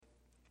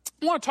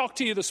I want to talk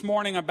to you this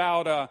morning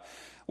about,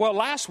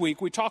 last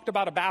week we talked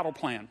about a battle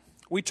plan.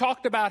 We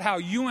talked about how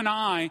you and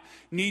I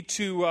need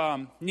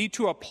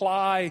to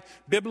apply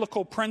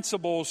biblical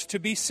principles to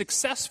be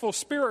successful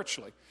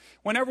spiritually.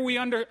 Whenever we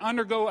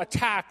undergo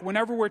attack,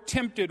 whenever we're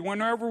tempted,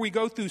 whenever we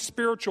go through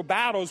spiritual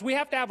battles, we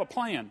have to have a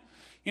plan.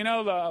 You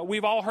know,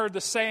 we've all heard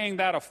the saying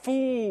that a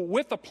fool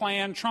with a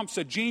plan trumps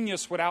a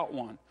genius without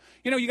one.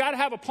 You know, you got to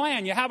have a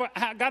plan. You got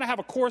to have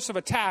a course of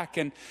attack,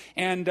 and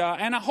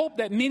I hope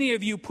that many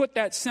of you put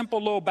that simple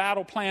little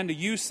battle plan to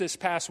use this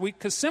past week,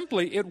 because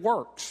simply it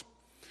works.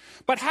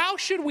 But how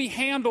should we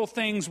handle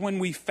things when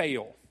we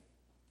fail?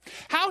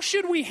 How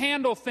should we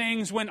handle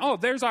things when,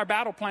 there's our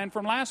battle plan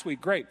from last week.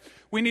 Great.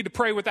 We need to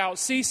pray without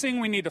ceasing.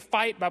 We need to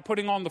fight by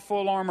putting on the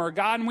full armor of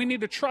God, and we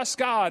need to trust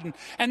God.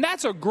 And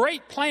that's a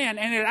great plan,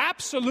 and it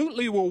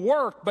absolutely will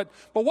work. But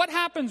what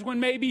happens when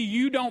maybe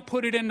you don't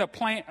put it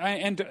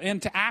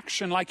into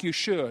action like you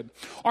should?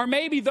 Or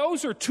maybe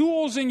those are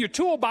tools in your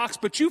toolbox,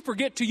 but you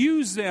forget to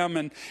use them,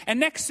 and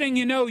next thing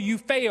you know, you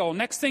fail.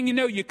 Next thing you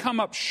know, you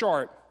come up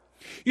short.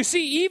 You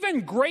see,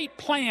 even great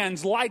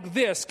plans like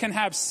this can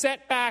have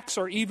setbacks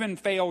or even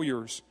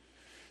failures.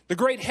 The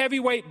great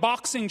heavyweight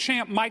boxing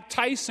champ Mike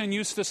Tyson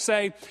used to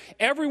say,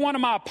 every one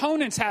of my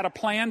opponents had a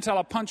plan till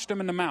I punched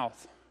him in the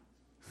mouth.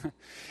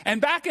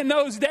 And back in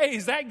those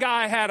days, that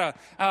guy had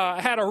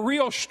a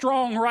real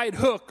strong right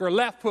hook or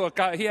left hook.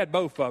 He had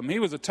both of them. He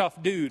was a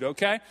tough dude,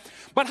 okay?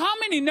 But how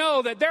many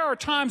know that there are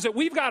times that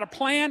we've got a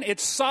plan,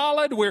 it's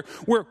solid,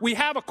 we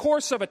have a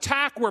course of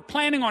attack, we're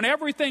planning on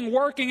everything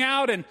working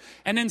out, and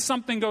then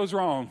something goes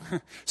wrong.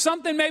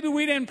 Something maybe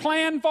we didn't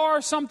plan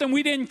for, something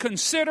we didn't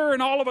consider,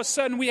 and all of a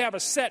sudden we have a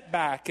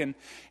setback. And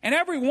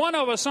every one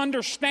of us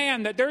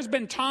understand that there's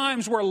been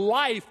times where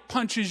life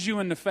punches you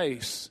in the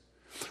face.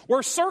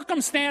 Where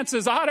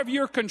circumstances out of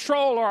your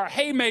control are a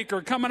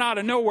haymaker coming out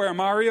of nowhere,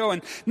 Mario,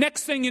 and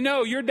next thing you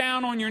know, you're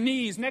down on your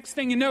knees. Next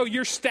thing you know,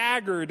 you're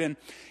staggered,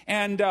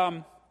 and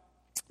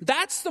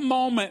that's the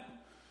moment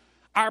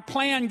our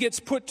plan gets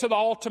put to the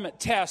ultimate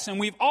test. And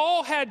we've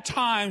all had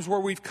times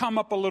where we've come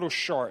up a little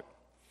short.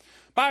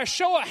 By a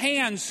show of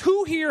hands,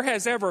 who here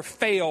has ever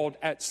failed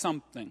at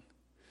something?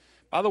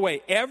 By the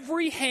way,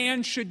 every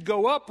hand should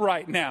go up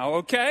right now,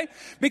 okay?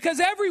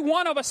 Because every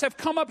one of us have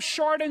come up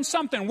short in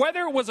something, whether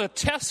it was a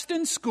test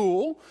in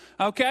school,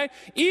 okay?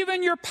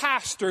 Even your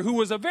pastor, who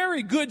was a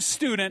very good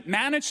student,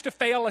 managed to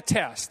fail a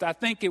test. I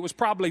think it was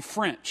probably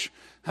French.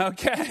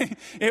 Okay,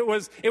 it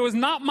was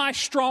not my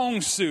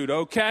strong suit.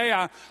 Okay,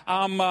 I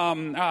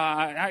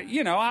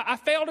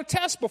failed a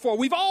test before.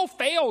 We've all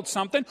failed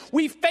something.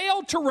 We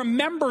failed to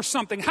remember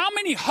something. How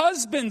many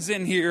husbands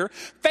in here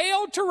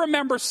failed to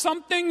remember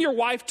something your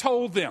wife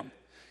told them?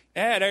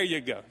 Yeah, there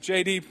you go,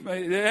 JD.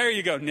 There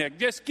you go, Nick.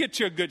 Just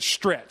get you a good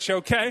stretch,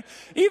 okay?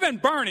 Even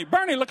Bernie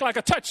looked like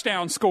a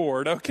touchdown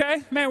scored,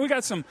 okay? Man, we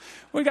got some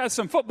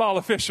football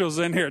officials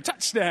in here.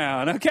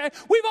 Touchdown, okay?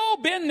 We've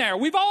all been there.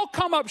 We've all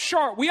come up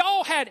short. We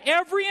all had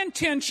every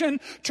intention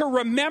to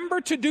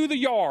remember to do the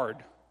yard.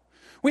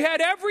 We had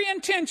every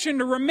intention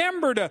to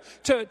remember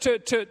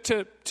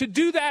to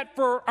do that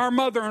for our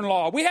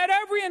mother-in-law. We had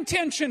every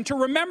intention to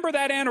remember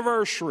that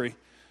anniversary.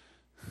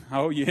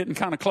 Oh, you're hitting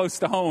kind of close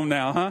to home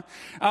now,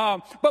 huh?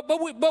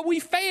 But we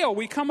fail.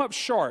 We come up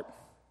short.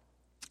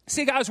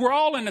 See, guys, we're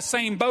all in the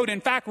same boat.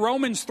 In fact,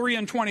 Romans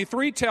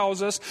 3:23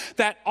 tells us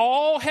that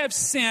all have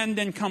sinned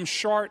and come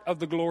short of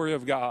the glory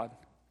of God.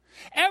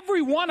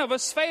 Every one of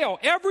us fail.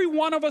 Every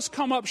one of us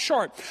come up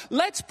short.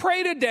 Let's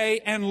pray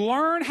today and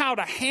learn how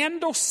to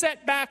handle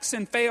setbacks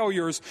and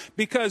failures,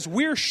 because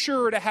we're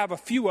sure to have a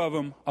few of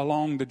them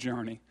along the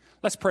journey.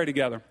 Let's pray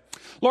together.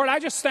 Lord, I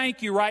just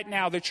thank you right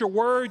now that your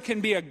word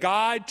can be a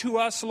guide to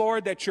us,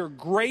 Lord, that your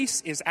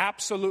grace is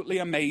absolutely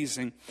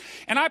amazing.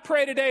 And I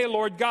pray today,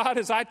 Lord God,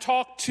 as I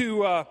talk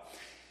to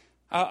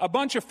a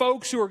bunch of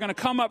folks who are going to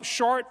come up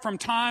short from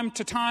time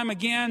to time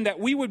again, that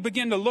we would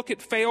begin to look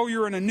at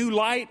failure in a new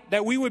light,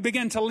 that we would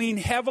begin to lean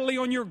heavily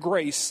on your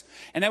grace,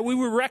 and that we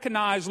would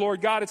recognize,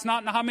 Lord God, it's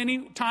not how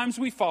many times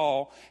we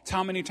fall, it's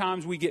how many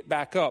times we get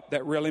back up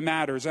that really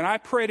matters. And I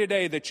pray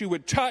today that you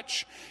would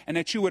touch and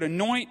that you would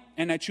anoint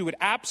and that you would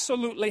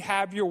absolutely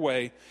have your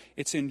way.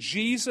 It's in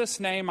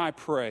Jesus' name I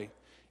pray.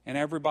 And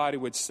everybody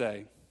would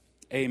say,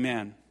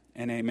 amen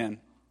and amen.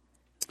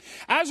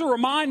 As a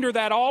reminder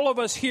that all of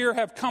us here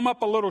have come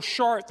up a little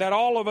short, that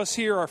all of us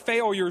here are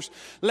failures,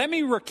 let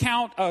me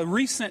recount a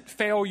recent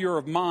failure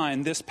of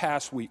mine this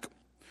past week.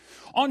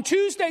 On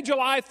Tuesday,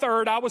 July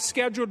 3rd, I was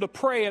scheduled to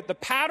pray at the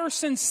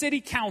Patterson City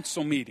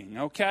Council meeting,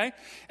 okay?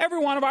 Every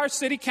one of our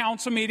city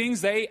council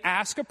meetings, they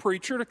ask a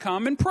preacher to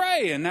come and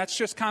pray, and that's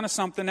just kind of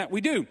something that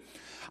we do.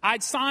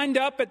 I'd signed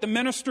up at the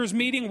ministers'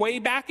 meeting way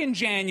back in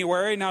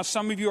January. Now,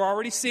 some of you are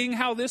already seeing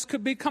how this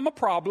could become a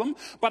problem,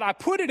 but I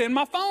put it in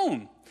my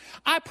phone.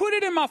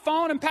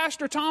 And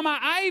Pastor Tom,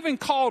 I even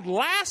called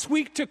last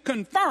week to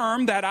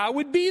confirm that I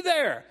would be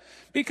there,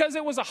 because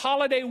it was a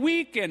holiday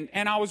week, and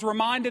I was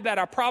reminded that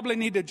I probably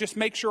need to just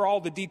make sure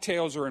all the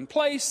details are in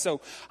place. So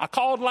I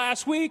called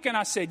last week and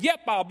I said,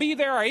 yep, I'll be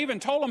there. I even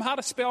told them how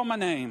to spell my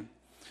name.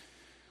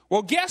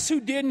 Well, guess who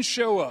didn't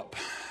show up?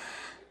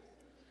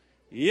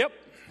 Yep,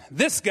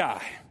 this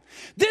guy.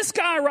 This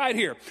guy right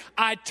here.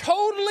 I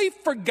totally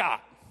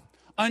forgot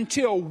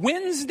until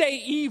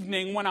Wednesday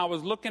evening when I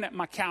was looking at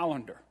my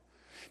calendar.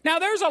 Now,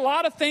 there's a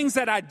lot of things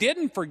that I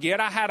didn't forget.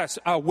 I had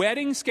a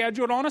wedding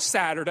scheduled on a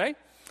Saturday.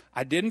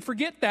 I didn't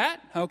forget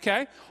that,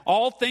 okay?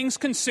 All things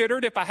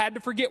considered, if I had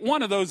to forget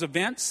one of those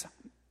events,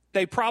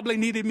 they probably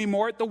needed me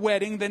more at the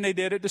wedding than they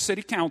did at the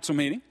city council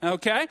meeting,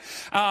 okay?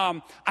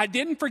 I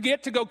didn't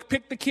forget to go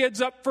pick the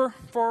kids up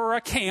for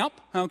a camp,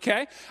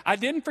 okay? I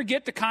didn't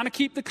forget to kind of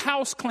keep the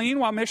house clean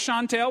while Miss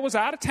Chantel was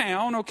out of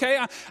town,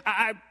 okay?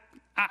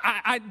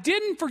 I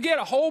didn't forget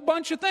a whole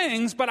bunch of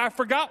things, but I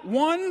forgot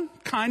one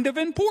kind of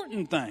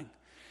important thing.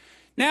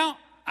 Now,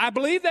 I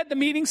believe that the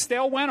meeting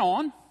still went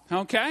on,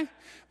 okay?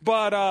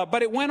 But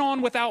it went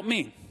on without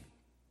me.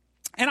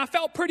 And I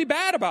felt pretty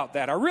bad about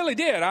that. I really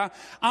did.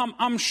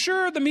 I'm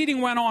sure the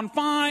meeting went on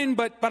fine,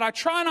 but I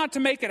try not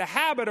to make it a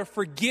habit of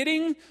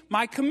forgetting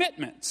my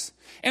commitments.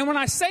 And when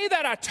I say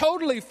that I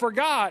totally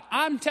forgot,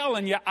 I'm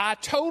telling you, I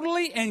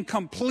totally and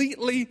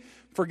completely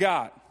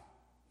forgot.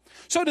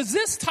 So does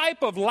this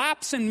type of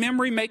lapse in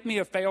memory make me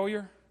a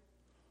failure?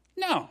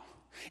 No.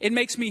 It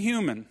makes me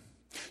human.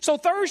 So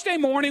Thursday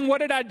morning, what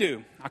did I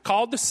do? I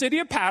called the city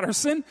of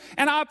Patterson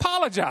and I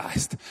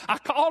apologized. I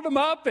called them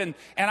up and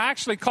I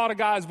actually caught a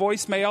guy's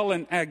voicemail,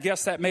 and I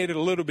guess that made it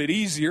a little bit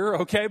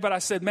easier, okay? But I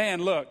said,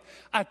 man, look,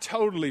 I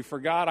totally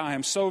forgot. I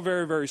am so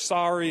very, very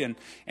sorry.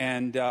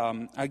 And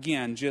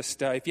again,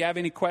 just if you have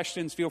any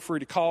questions, feel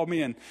free to call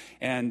me.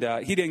 And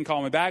he didn't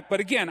call me back. But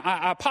again,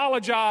 I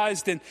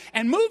apologized.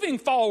 And moving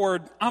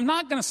forward, I'm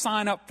not going to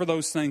sign up for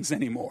those things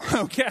anymore,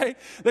 okay?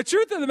 The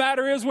truth of the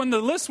matter is, when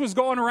the list was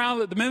going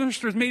around at the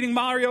ministers' meeting,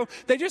 Mario,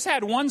 they just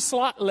had one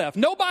slot left.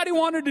 Nobody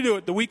wanted to do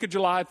it the week of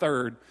July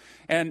 3rd.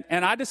 And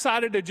I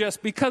decided to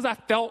just, because I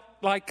felt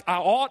like I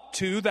ought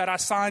to, that I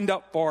signed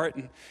up for it.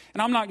 And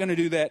I'm not going to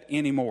do that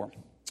anymore.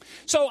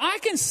 So I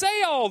can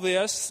say all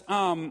this.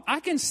 I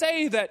can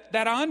say that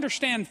I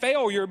understand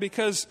failure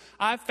because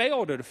I've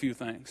failed at a few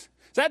things.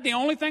 Is that the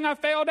only thing I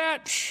failed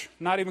at?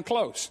 Not even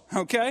close,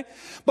 okay?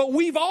 But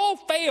we've all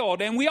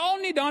failed, and we all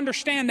need to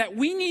understand that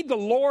we need the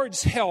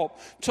Lord's help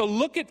to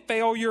look at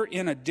failure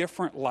in a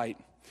different light.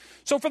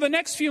 So for the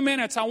next few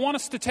minutes, I want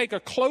us to take a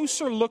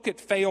closer look at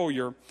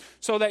failure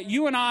so that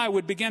you and I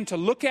would begin to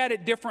look at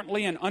it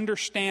differently and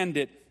understand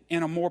it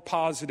in a more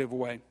positive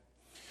way.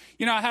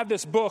 You know, I have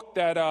this book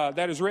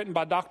that is written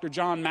by Dr.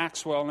 John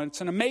Maxwell, and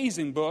it's an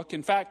amazing book.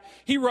 In fact,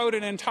 he wrote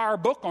an entire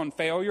book on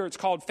failure. It's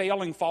called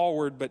Failing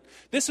Forward, but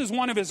this is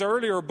one of his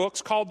earlier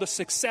books called The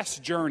Success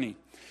Journey.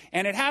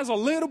 And it has a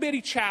little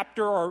bitty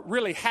chapter, or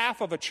really half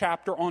of a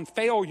chapter, on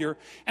failure.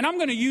 And I'm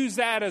going to use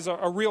that as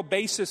a real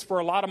basis for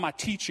a lot of my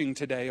teaching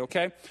today,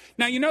 okay?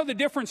 Now, you know the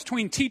difference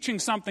between teaching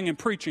something and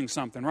preaching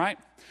something, right?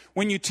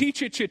 When you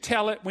teach it, you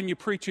tell it. When you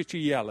preach it, you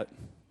yell it.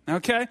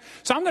 Okay?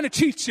 So I'm going to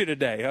teach you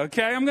today,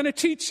 okay? I'm going to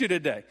teach you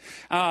today.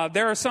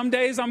 There are some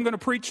days I'm going to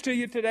preach to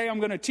you. Today I'm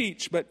going to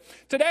teach. But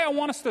today I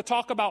want us to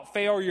talk about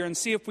failure and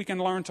see if we can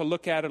learn to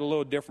look at it a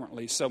little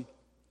differently. So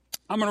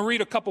I'm going to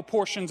read a couple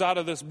portions out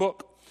of this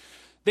book.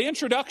 The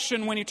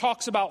introduction, when he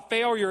talks about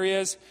failure,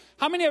 is,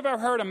 how many have ever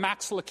heard of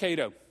Max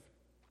Lucado?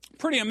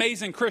 Pretty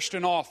amazing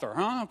Christian author,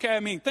 huh? Okay, I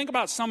mean, think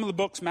about some of the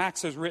books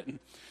Max has written.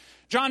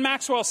 John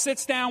Maxwell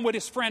sits down with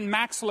his friend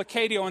Max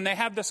Lucado, and they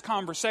have this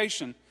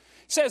conversation.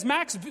 It says,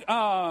 Max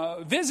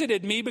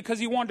visited me because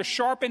he wanted to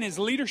sharpen his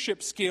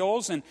leadership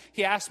skills, and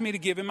he asked me to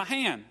give him a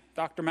hand.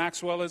 Dr.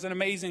 Maxwell is an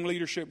amazing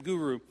leadership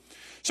guru.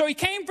 So he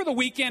came for the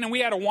weekend, and we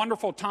had a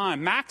wonderful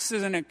time. Max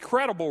is an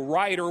incredible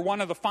writer,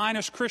 one of the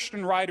finest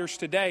Christian writers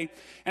today.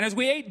 And as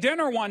we ate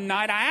dinner one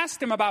night, I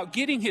asked him about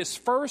getting his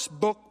first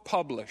book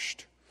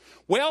published.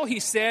 Well, he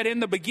said,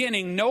 in the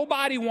beginning,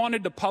 nobody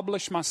wanted to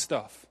publish my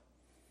stuff.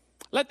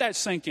 Let that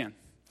sink in.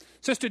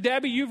 Sister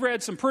Debbie, you've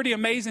read some pretty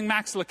amazing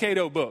Max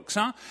Lucado books,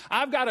 huh?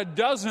 I've got a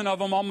dozen of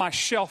them on my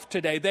shelf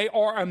today. They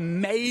are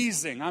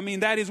amazing. I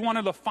mean, that is one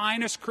of the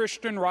finest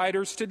Christian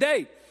writers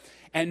today.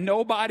 And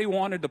nobody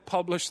wanted to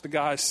publish the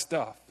guy's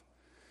stuff.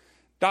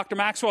 Dr.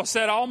 Maxwell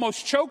said, I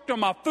almost choked on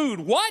my food.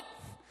 What?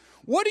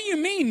 What do you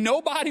mean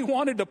nobody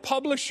wanted to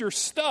publish your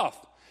stuff?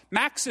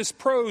 Max's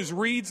prose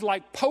reads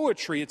like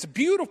poetry. It's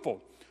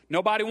beautiful.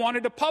 Nobody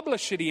wanted to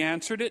publish it, he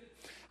answered it.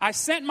 I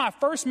sent my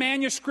first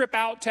manuscript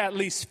out to at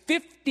least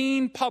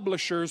 15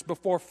 publishers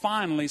before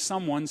finally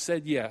someone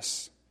said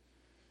yes.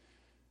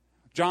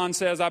 John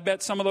says, I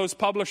bet some of those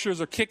publishers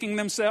are kicking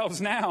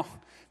themselves now.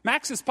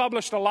 Max has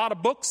published a lot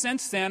of books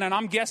since then, and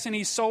I'm guessing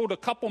he's sold a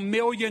couple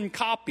million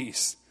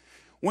copies.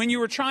 When you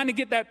were trying to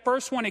get that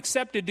first one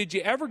accepted, did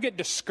you ever get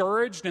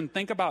discouraged and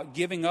think about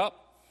giving up?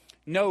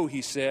 No,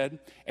 he said.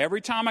 Every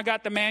time I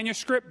got the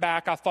manuscript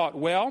back, I thought,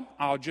 well,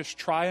 I'll just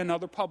try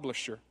another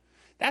publisher.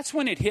 That's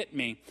when it hit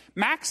me.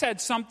 Max had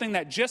something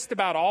that just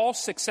about all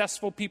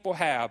successful people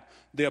have,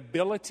 the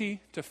ability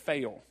to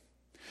fail.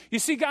 You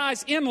see,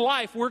 guys, in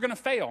life, we're going to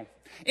fail.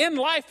 In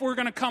life, we're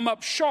going to come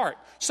up short.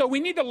 So we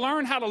need to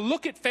learn how to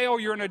look at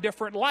failure in a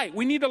different light.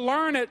 We need to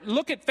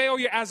look at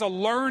failure as a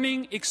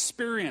learning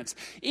experience,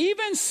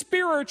 even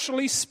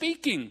spiritually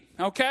speaking,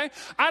 okay?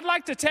 I'd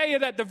like to tell you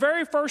that the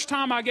very first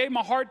time I gave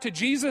my heart to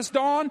Jesus,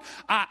 Dawn,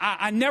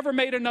 I never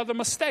made another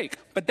mistake.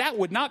 But that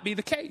would not be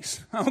the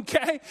case,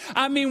 okay?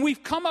 I mean,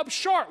 we've come up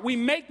short. We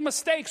make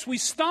mistakes. We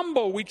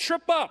stumble. We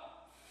trip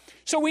up.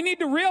 So we need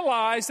to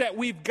realize that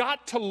we've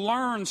got to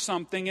learn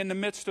something in the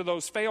midst of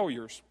those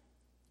failures.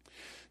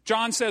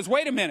 John says,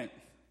 wait a minute.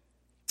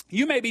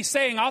 You may be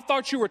saying, I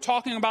thought you were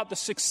talking about the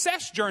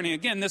success journey.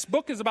 Again, this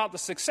book is about the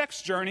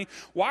success journey.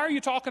 Why are you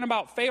talking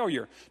about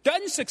failure?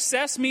 Doesn't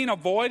success mean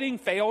avoiding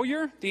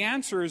failure? The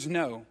answer is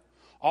no.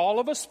 All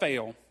of us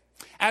fail.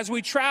 As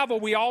we travel,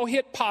 we all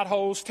hit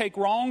potholes, take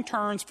wrong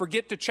turns,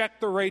 forget to check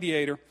the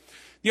radiator.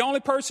 The only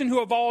person who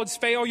avoids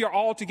failure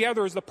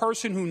altogether is the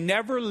person who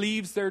never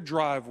leaves their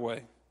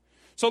driveway.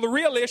 So the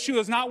real issue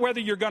is not whether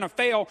you're going to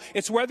fail,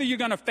 it's whether you're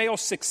going to fail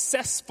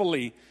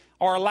successfully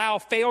or allow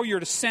failure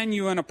to send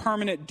you in a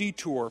permanent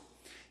detour.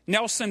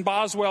 Nelson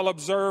Boswell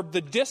observed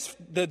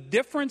the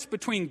difference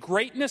between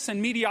greatness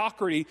and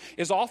mediocrity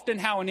is often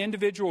how an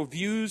individual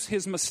views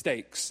his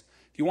mistakes.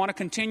 If you want to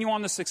continue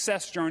on the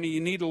success journey,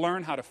 you need to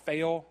learn how to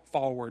fail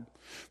forward.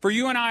 For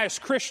you and I as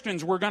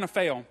Christians, we're going to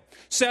fail.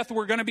 Seth,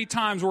 we're going to be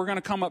times we're going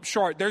to come up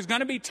short. There's going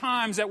to be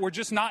times that we're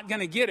just not going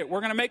to get it. We're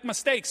going to make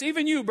mistakes.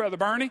 Even you, Brother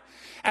Bernie.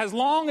 As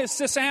long as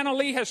Sis Anna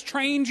Lee has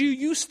trained you,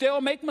 you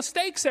still make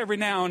mistakes every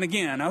now and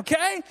again,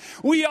 okay?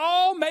 We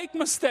all make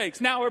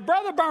mistakes. Now, if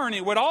Brother Bernie,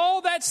 with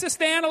all that Sis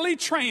Anna Lee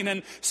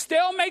training,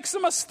 still makes a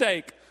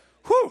mistake,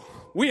 whew,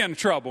 we in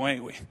trouble,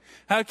 ain't we?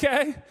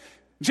 Okay?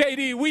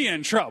 JD, we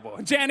in trouble.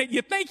 Janet,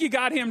 you think you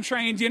got him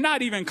trained, you're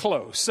not even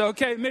close,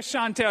 okay? Miss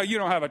Chantel, you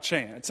don't have a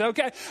chance,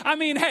 okay? I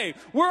mean, hey,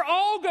 we're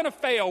all going to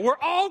fail.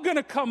 We're all going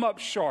to come up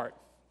short.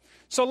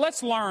 So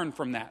let's learn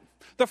from that.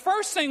 The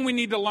first thing we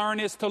need to learn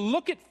is to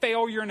look at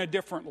failure in a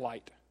different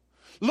light.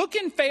 Look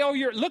at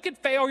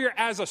failure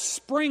as a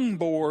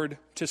springboard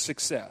to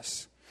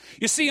success.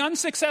 You see,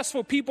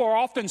 unsuccessful people are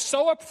often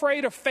so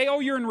afraid of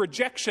failure and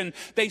rejection,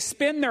 they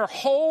spend their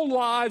whole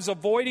lives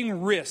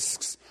avoiding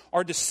risks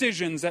or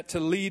decisions that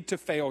to lead to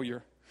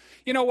failure.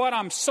 You know what?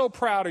 I'm so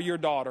proud of your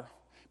daughter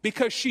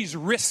because she's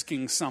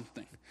risking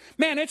something.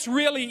 Man, it's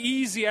really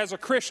easy as a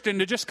Christian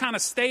to just kind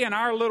of stay in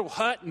our little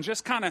hut and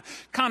just kind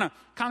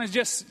of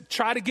just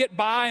try to get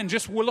by and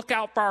just look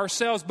out for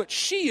ourselves. But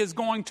she is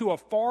going to a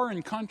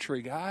foreign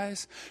country,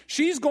 guys.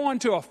 She's going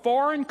to a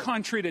foreign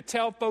country to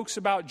tell folks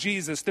about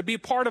Jesus, to be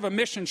part of a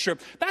mission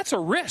trip. That's a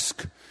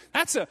risk.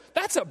 That's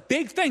a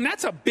big thing.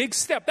 That's a big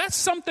step. That's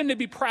something to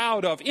be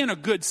proud of in a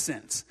good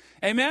sense.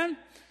 Amen?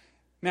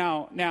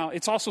 Now,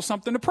 it's also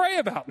something to pray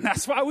about. And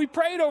that's why we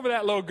prayed over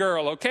that little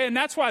girl, okay? And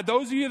that's why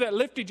those of you that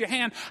lifted your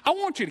hand, I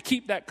want you to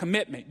keep that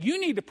commitment. You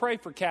need to pray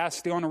for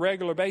Cassidy on a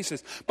regular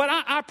basis. But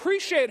I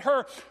appreciate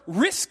her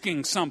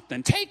risking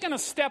something, taking a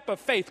step of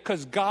faith,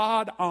 because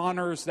God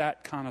honors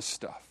that kind of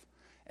stuff.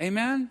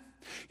 Amen?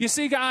 You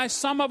see, guys,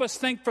 some of us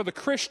think for the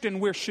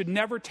Christian we should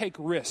never take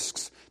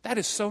risks. That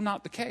is so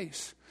not the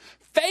case.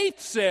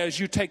 Faith says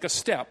you take a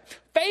step.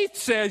 Faith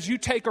says you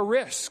take a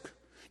risk.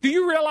 Do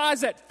you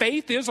realize that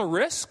faith is a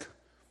risk?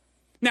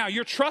 Now,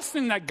 you're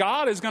trusting that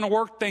God is going to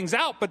work things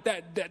out, but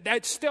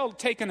that's still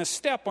taking a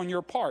step on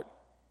your part.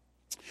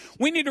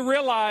 We need to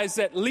realize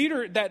that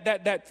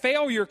that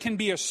failure can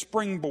be a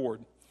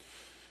springboard.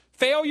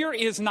 Failure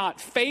is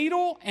not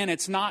fatal and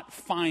it's not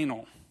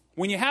final.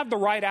 When you have the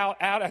right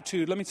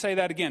attitude, let me say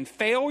that again.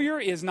 Failure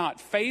is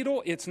not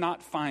fatal, it's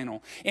not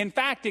final. In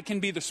fact, it can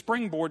be the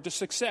springboard to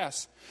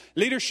success.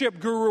 Leadership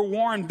guru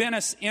Warren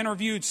Bennis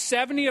interviewed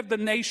 70 of the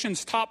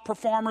nation's top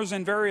performers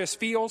in various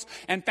fields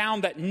and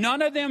found that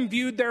none of them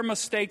viewed their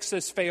mistakes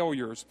as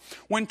failures.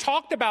 When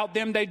talked about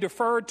them, they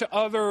deferred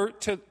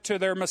to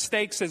their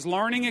mistakes as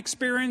learning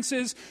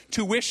experiences,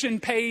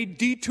 tuition paid,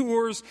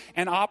 detours,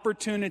 and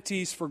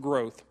opportunities for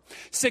growth.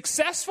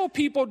 Successful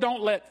people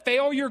don't let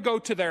failure go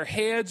to their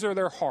heads or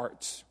their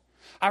hearts.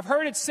 I've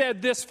heard it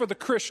said this for the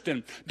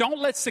Christian: don't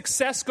let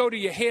success go to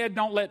your head,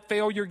 don't let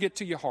failure get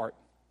to your heart.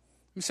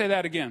 Let me say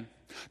that again.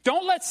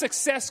 Don't let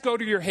success go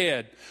to your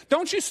head.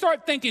 Don't you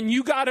start thinking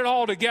you got it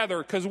all together,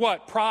 because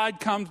what?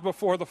 Pride comes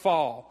before the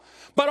fall.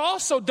 But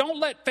also, don't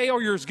let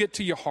failures get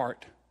to your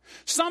heart.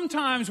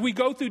 Sometimes we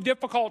go through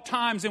difficult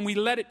times and we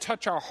let it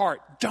touch our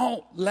heart.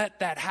 Don't let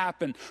that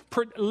happen.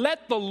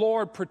 Let the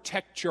Lord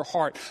protect your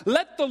heart.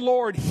 Let the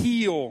Lord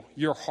heal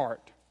your heart.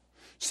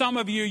 Some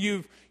of you,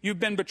 you've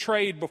been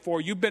betrayed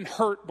before. You've been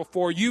hurt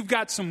before. You've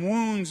got some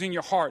wounds in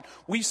your heart.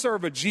 We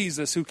serve a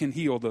Jesus who can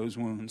heal those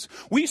wounds.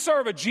 We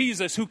serve a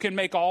Jesus who can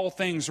make all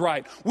things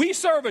right. We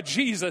serve a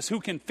Jesus who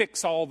can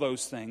fix all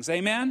those things.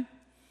 Amen?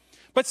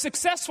 But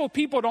successful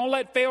people don't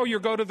let failure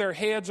go to their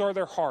heads or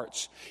their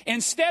hearts.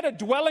 Instead of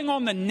dwelling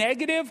on the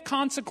negative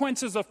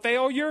consequences of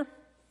failure,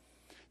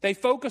 They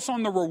focus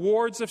on the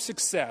rewards of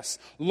success,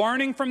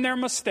 learning from their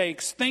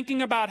mistakes,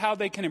 thinking about how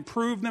they can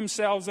improve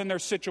themselves in their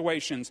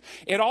situations.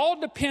 It all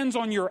depends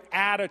on your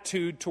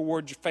attitude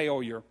towards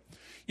failure.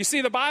 You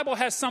see, the Bible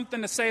has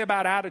something to say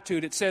about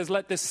attitude. It says,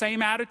 let this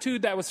same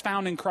attitude that was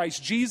found in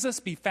Christ Jesus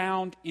be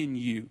found in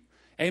you.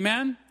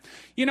 Amen?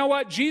 You know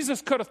what?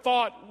 Jesus could have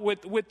thought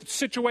with the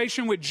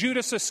situation with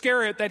Judas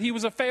Iscariot that he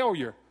was a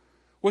failure.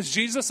 Was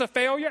Jesus a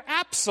failure?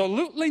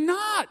 Absolutely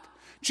not.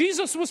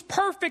 Jesus was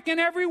perfect in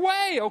every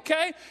way,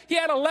 okay? He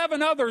had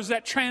 11 others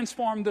that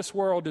transformed this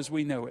world as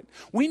we know it.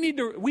 We need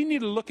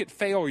to look at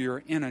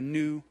failure in a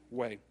new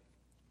way.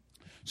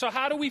 So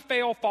how do we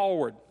fail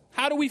forward?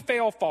 How do we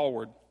fail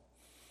forward?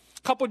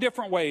 A couple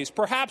different ways.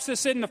 Perhaps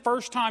this isn't the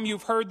first time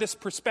you've heard this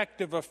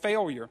perspective of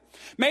failure.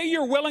 Maybe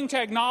you're willing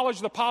to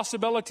acknowledge the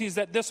possibilities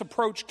that this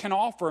approach can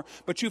offer,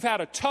 but you've had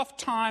a tough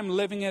time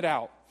living it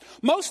out.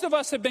 Most of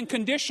us have been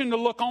conditioned to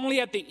look only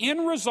at the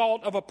end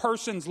result of a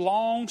person's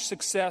long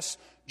success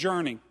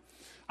journey.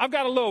 I've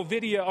got a little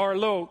video or a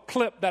little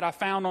clip that I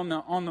found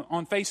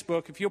on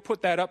Facebook. If you'll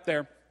put that up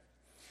there.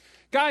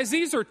 Guys,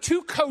 these are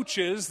two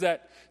coaches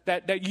that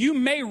you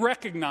may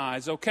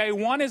recognize, okay?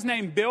 One is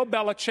named Bill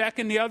Belichick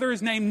and the other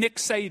is named Nick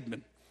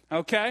Saban,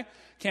 okay?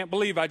 Can't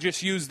believe I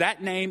just used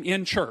that name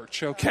in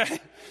church, okay?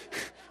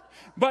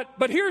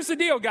 But here's the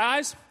deal,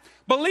 guys.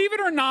 Believe it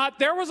or not,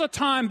 there was a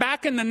time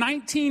back in the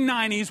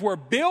 1990s where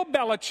Bill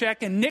Belichick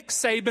and Nick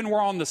Saban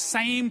were on the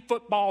same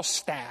football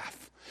staff.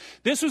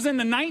 This was in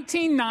the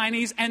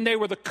 1990s, and they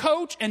were the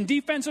coach and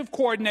defensive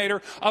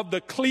coordinator of the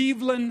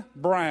Cleveland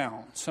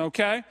Browns,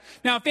 okay?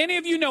 Now, if any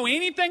of you know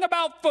anything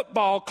about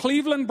football,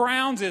 Cleveland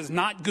Browns is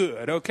not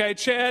good, okay,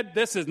 Chad?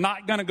 This is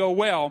not going to go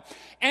well.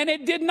 And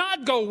it did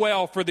not go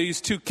well for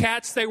these two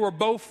cats. They were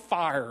both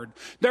fired.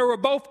 They were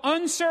both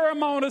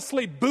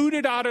unceremoniously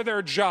booted out of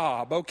their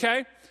job,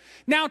 okay?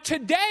 Now,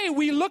 today,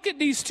 we look at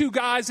these two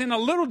guys in a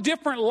little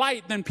different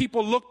light than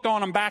people looked on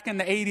them back in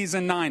the 80s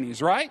and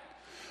 90s, right?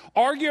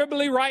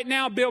 Arguably, right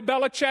now, Bill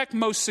Belichick,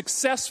 most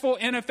successful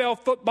NFL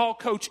football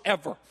coach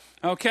ever,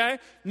 okay?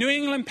 New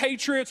England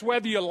Patriots,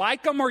 whether you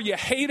like them or you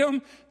hate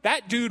them,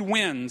 that dude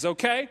wins,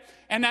 okay?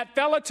 And that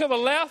fella to the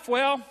left,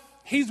 well,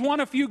 he's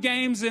won a few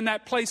games in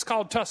that place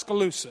called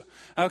Tuscaloosa,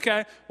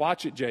 okay?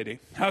 Watch it, JD,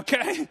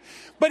 okay?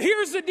 But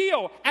here's the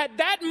deal. At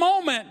that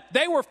moment,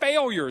 they were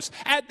failures.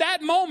 At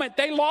that moment,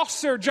 they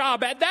lost their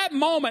job. At that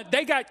moment,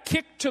 they got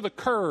kicked to the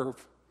curb.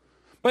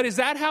 But is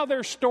that how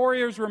their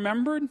story is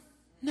remembered?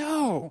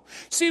 No.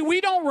 See, we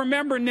don't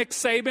remember Nick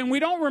Saban. We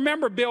don't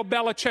remember Bill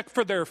Belichick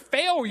for their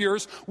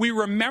failures. We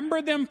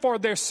remember them for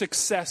their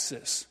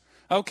successes.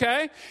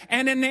 Okay?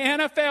 And in the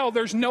NFL,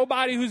 there's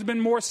nobody who's been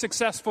more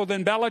successful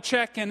than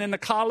Belichick. And in the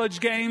college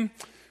game,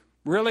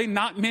 really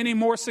not many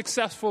more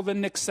successful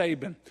than Nick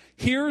Saban.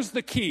 Here's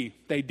the key.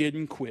 They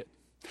didn't quit.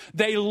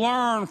 They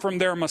learn from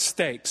their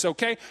mistakes,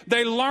 okay?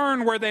 They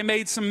learn where they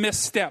made some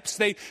missteps.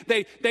 They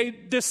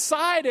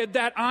decided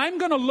that I'm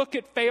going to look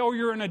at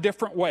failure in a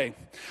different way.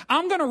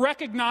 I'm going to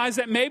recognize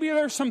that maybe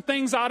there's some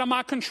things out of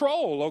my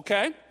control,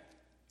 okay?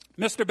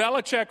 Mr.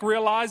 Belichick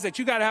realized that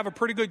you got to have a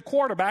pretty good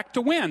quarterback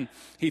to win.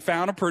 He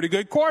found a pretty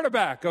good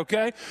quarterback,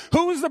 okay?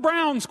 Who was the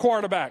Browns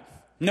quarterback?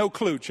 No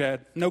clue,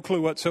 Chad. No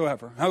clue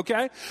whatsoever,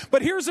 okay?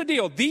 But here's the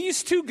deal.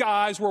 These two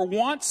guys were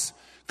once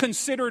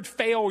considered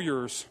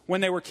failures when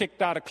they were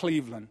kicked out of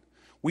Cleveland.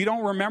 We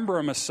don't remember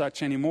them as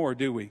such anymore,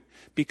 do we?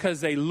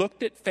 Because they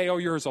looked at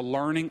failure as a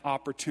learning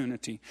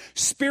opportunity.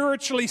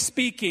 Spiritually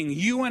speaking,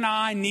 you and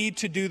I need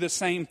to do the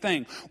same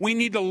thing. We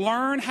need to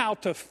learn how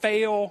to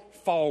fail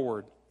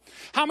forward.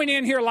 How many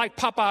in here like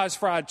Popeye's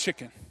fried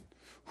chicken?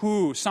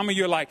 Ooh, some of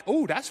you are like,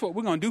 oh, that's what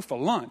we're going to do for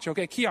lunch.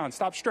 Okay, Keon,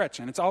 stop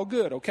stretching. It's all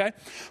good, okay?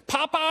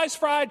 Popeye's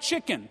fried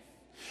chicken.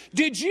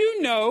 Did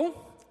you know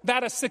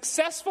that a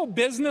successful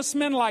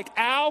businessman like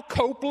Al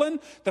Copeland,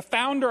 the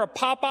founder of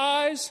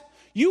Popeyes,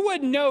 you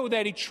would know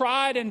that he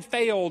tried and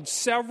failed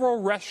several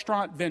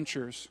restaurant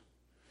ventures.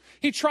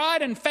 He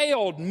tried and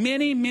failed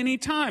many, many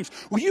times.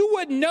 You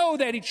would know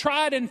that he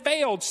tried and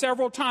failed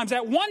several times.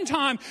 At one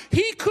time,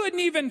 he couldn't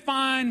even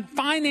find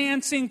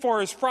financing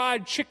for his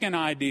fried chicken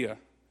idea.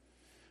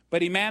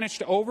 But he managed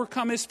to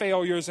overcome his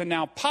failures, and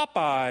now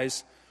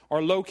Popeyes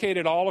are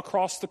located all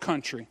across the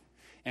country.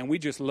 And we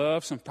just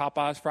love some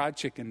Popeyes fried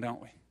chicken,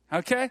 don't we?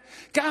 Okay?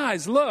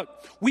 Guys, look,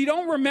 we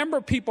don't remember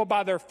people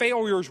by their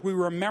failures. We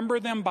remember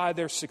them by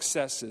their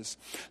successes.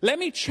 Let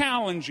me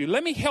challenge you.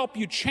 Let me help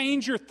you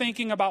change your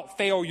thinking about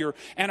failure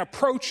and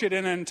approach it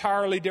in an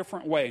entirely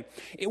different way.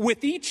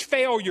 With each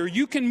failure,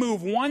 you can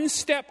move one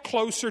step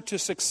closer to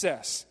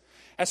success.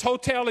 As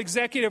hotel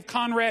executive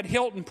Conrad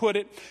Hilton put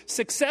it,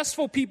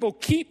 successful people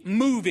keep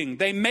moving.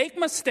 They make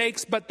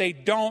mistakes, but they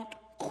don't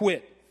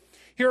quit.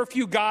 Here are a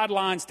few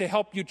guidelines to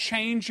help you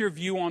change your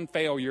view on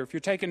failure. If you're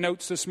taking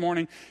notes this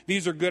morning,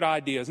 these are good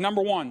ideas.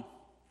 Number one,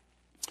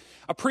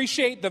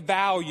 appreciate the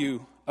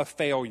value of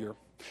failure.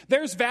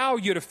 There's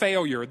value to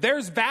failure.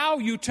 There's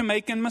value to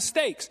making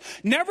mistakes.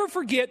 Never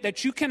forget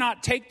that you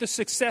cannot take the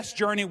success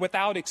journey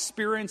without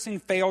experiencing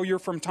failure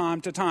from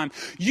time to time.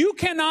 You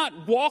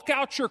cannot walk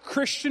out your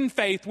Christian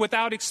faith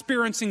without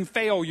experiencing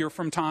failure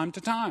from time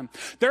to time.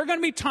 There are going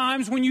to be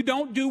times when you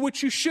don't do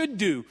what you should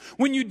do,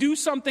 when you do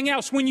something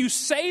else, when you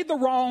say the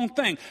wrong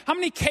thing. How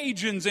many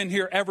Cajuns in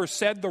here ever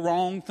said the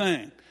wrong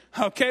thing?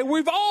 Okay,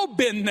 we've all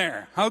been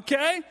there,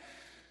 okay?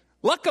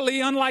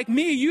 Luckily, unlike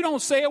me, you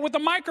don't say it with a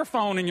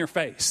microphone in your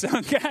face,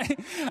 okay?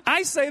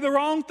 I say the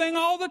wrong thing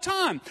all the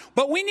time.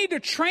 But we need to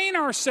train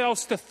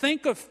ourselves to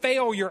think of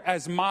failure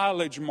as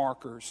mileage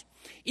markers.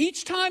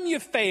 Each time you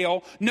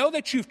fail, know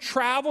that you've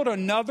traveled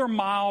another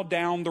mile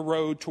down the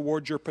road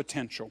towards your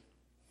potential.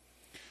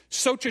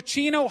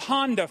 Soichiro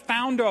Honda,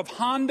 founder of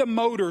Honda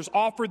Motors,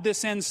 offered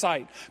this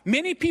insight.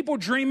 Many people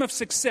dream of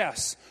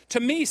success. To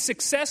me,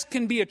 success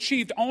can be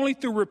achieved only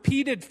through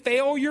repeated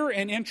failure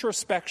and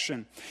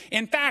introspection.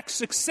 In fact,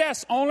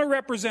 success only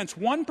represents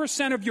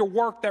 1% of your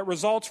work that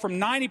results from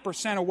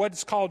 90% of what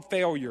is called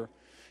failure.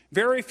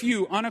 Very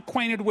few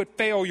unacquainted with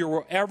failure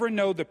will ever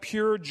know the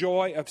pure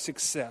joy of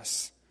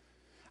success.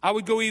 I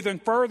would go even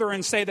further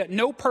and say that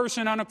no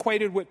person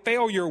unacquainted with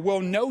failure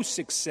will know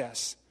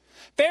success.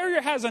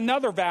 Failure has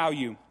another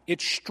value.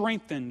 It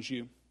strengthens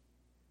you.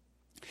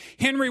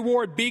 Henry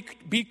Ward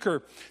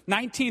Beecher,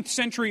 19th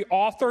century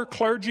author,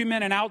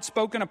 clergyman, and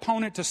outspoken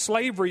opponent to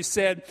slavery,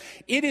 said,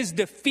 "It is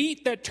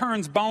defeat that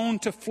turns bone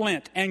to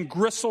flint and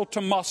gristle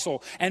to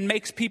muscle and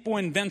makes people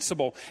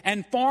invincible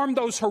and form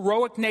those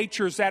heroic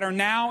natures that are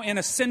now in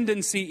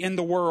ascendancy in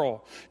the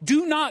world.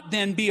 Do not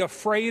then be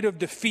afraid of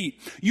defeat.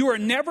 You are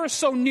never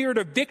so near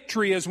to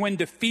victory as when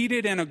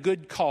defeated in a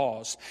good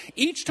cause.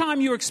 Each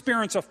time you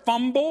experience a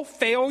fumble,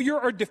 failure,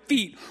 or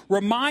defeat,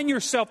 remind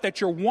yourself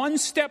that you're one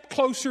step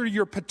closer to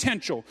your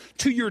potential,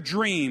 to your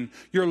dream.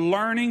 You're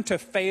learning to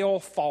fail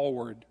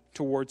forward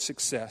towards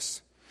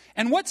success."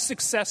 And what's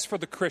success for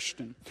the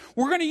Christian?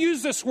 We're going to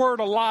use this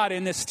word a lot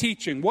in this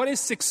teaching. What is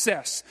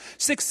success?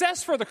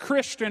 Success for the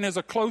Christian is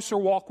a closer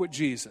walk with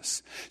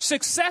Jesus.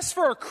 Success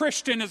for a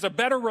Christian is a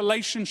better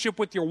relationship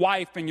with your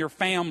wife and your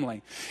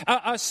family.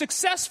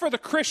 Success for the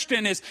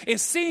Christian is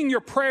seeing your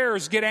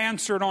prayers get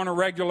answered on a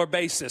regular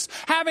basis.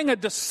 Having a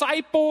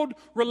discipled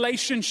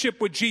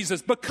relationship with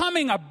Jesus.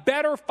 Becoming a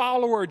better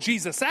follower of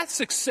Jesus. That's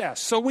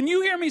success. So when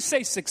you hear me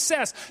say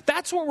success,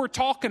 that's what we're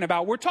talking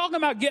about. We're talking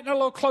about getting a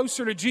little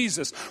closer to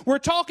Jesus. We're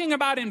talking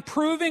about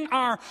improving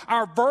our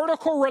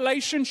vertical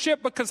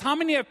relationship, because how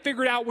many have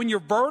figured out when your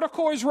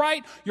vertical is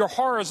right, your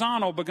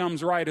horizontal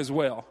becomes right as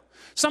well?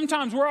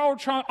 Sometimes we're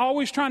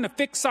always trying to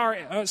fix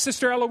our,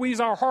 Sister Eloise,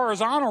 our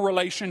horizontal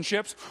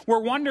relationships.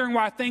 We're wondering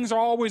why things are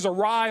always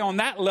awry on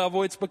that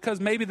level. It's because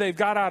maybe they've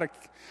got out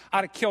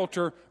of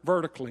kilter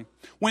vertically.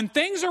 When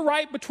things are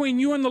right between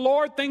you and the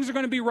Lord, things are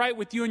going to be right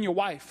with you and your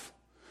wife.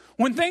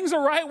 When things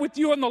are right with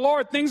you and the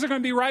Lord, things are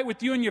going to be right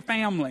with you and your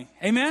family.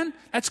 Amen?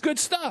 That's good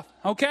stuff,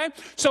 okay?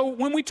 So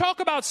when we talk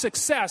about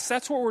success,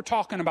 that's what we're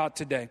talking about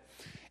today.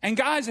 And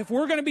guys, if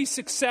we're going to be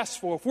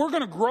successful, if we're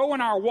going to grow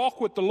in our walk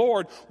with the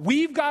Lord,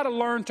 we've got to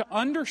learn to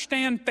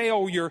understand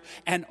failure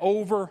and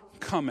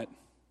overcome it.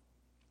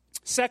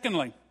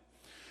 Secondly,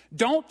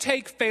 don't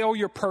take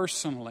failure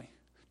personally.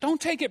 Don't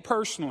take it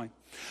personally.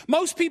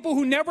 Most people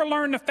who never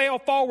learn to fail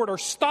forward are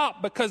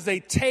stopped because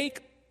they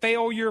take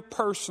failure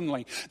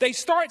personally. They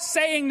start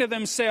saying to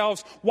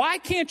themselves, "Why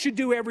can't you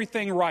do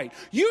everything right?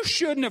 You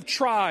shouldn't have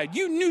tried.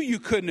 You knew you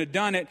couldn't have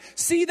done it.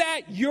 See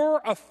that?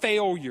 You're a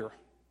failure."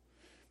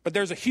 But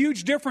there's a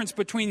huge difference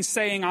between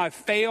saying I've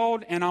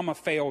failed and I'm a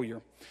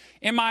failure.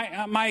 In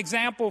my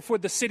example for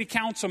the city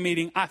council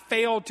meeting, I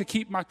failed to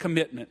keep my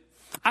commitment.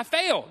 I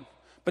failed.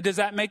 But does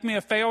that make me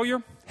a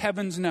failure?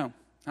 Heavens no.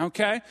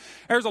 Okay?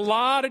 There's a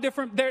lot of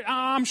different,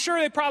 I'm sure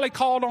they probably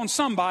called on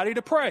somebody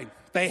to pray.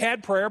 They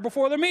had prayer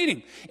before the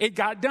meeting. It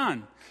got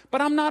done. But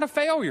I'm not a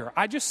failure.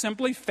 I just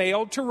simply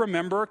failed to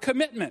remember a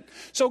commitment.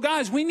 So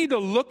guys, we need to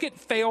look at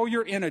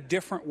failure in a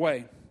different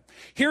way.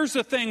 Here's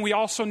the thing we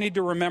also need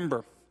to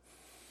remember.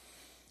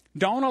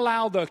 Don't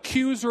allow the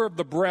accuser of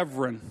the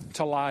brethren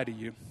to lie to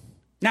you.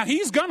 Now,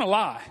 he's going to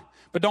lie.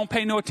 But don't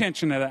pay no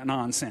attention to that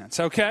nonsense,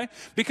 okay?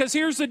 Because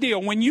here's the deal.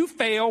 When you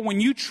fail,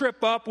 when you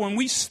trip up, when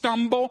we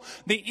stumble,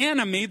 the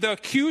enemy, the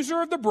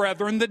accuser of the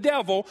brethren, the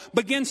devil,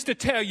 begins to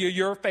tell you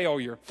you're a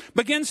failure.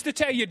 Begins to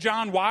tell you,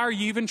 John, why are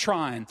you even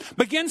trying?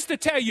 Begins to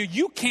tell you,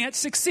 you can't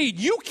succeed.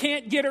 You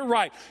can't get it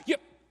right.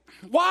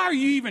 Why are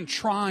you even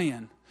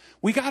trying?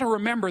 We got to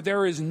remember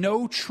there is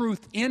no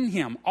truth in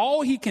him.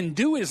 All he can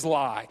do is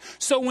lie.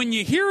 So when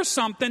you hear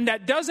something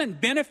that doesn't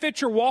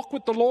benefit your walk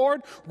with the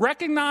Lord,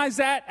 recognize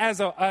that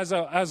as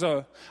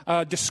a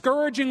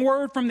discouraging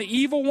word from the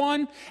evil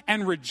one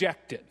and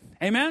reject it.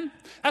 Amen?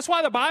 That's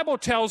why the Bible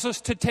tells us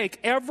to take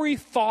every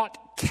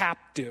thought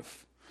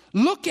captive.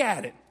 Look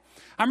at it.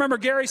 I remember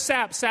Gary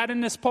Sapp sat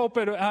in this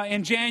pulpit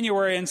in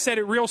January and said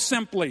it real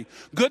simply.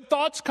 Good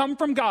thoughts come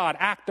from God,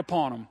 act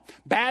upon them.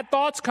 Bad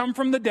thoughts come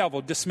from the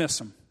devil, dismiss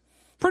them.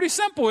 Pretty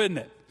simple, isn't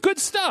it? Good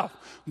stuff.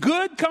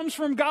 Good comes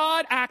from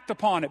God, act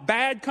upon it.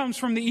 Bad comes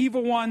from the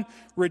evil one,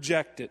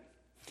 reject it.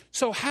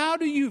 So how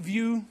do you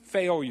view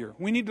failure?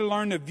 We need to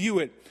learn to view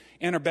it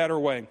in a better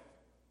way.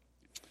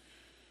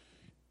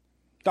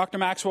 Dr.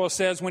 Maxwell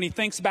says when he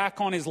thinks back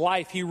on his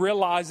life, he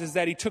realizes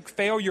that he took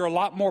failure a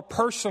lot more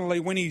personally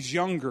when he's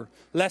younger,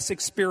 less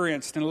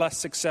experienced, and less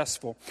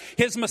successful.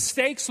 His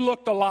mistakes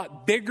looked a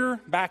lot bigger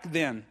back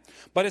then.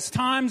 But as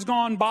time's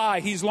gone by,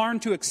 he's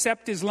learned to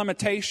accept his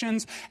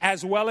limitations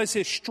as well as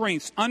his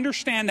strengths.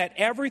 Understand that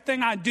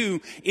everything I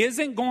do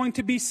isn't going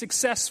to be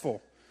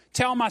successful.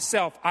 Tell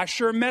myself, I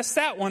sure messed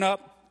that one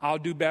up. I'll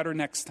do better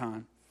next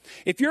time.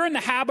 If you're in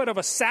the habit of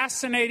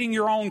assassinating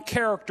your own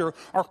character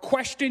or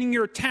questioning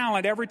your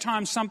talent every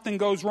time something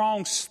goes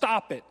wrong,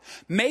 stop it.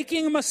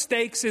 Making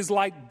mistakes is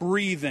like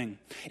breathing.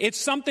 It's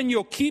something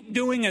you'll keep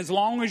doing as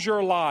long as you're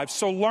alive.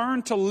 So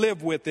learn to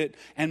live with it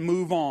and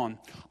move on.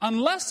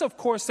 Unless, of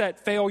course,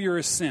 that failure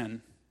is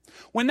sin.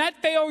 When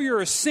that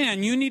failure is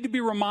sin, you need to be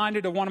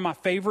reminded of one of my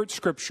favorite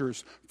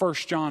scriptures,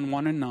 1 John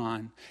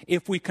 1:9.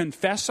 If we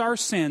confess our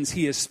sins,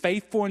 he is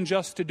faithful and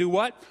just to do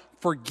what?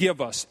 Forgive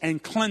us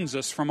and cleanse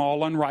us from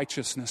all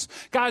unrighteousness.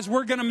 Guys,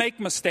 we're going to make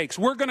mistakes.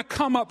 We're going to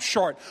come up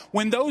short.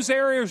 When those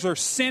areas are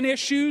sin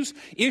issues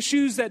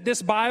that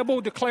this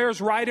Bible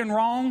declares right and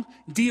wrong,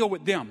 deal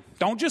with them.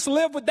 Don't just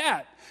live with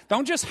that.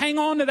 Don't just hang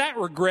on to that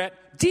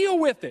regret. Deal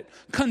with it.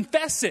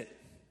 Confess it.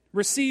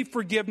 Receive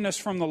forgiveness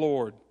from the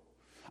Lord.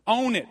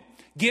 Own it.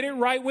 Get it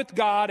right with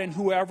God and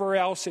whoever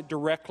else it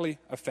directly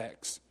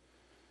affects.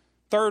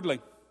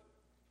 Thirdly,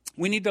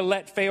 we need to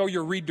let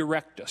failure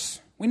redirect us.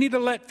 We need to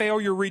let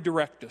failure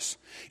redirect us.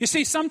 You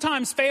see,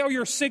 sometimes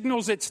failure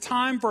signals it's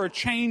time for a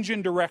change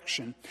in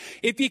direction.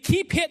 If you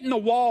keep hitting the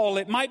wall,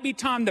 it might be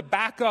time to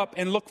back up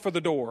and look for the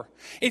door.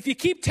 If you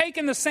keep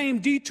taking the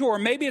same detour,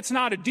 maybe it's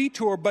not a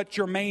detour, but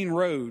your main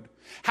road.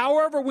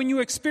 However, when you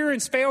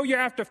experience failure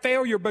after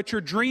failure, but your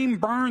dream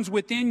burns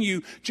within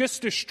you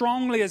just as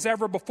strongly as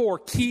ever before,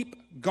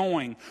 keep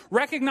going.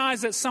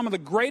 Recognize that some of the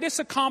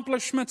greatest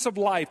accomplishments of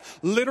life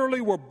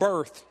literally were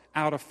birthed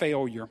out of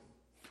failure.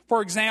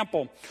 For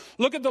example,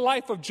 look at the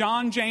life of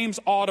John James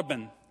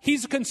Audubon.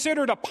 He's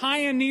considered a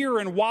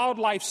pioneer in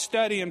wildlife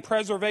study and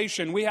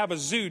preservation. We have a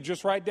zoo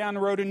just right down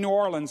the road in New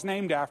Orleans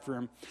named after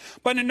him.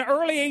 But in the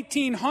early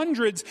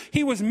 1800s,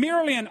 he was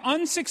merely an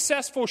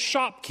unsuccessful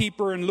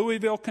shopkeeper in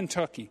Louisville,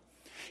 Kentucky.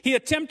 He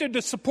attempted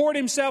to support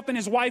himself and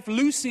his wife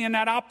Lucy in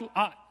that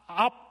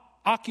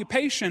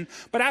occupation,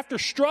 but after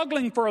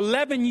struggling for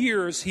 11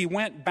 years, he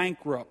went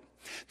bankrupt.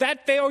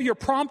 That failure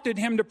prompted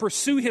him to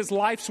pursue his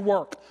life's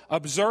work,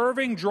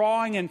 observing,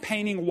 drawing, and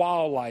painting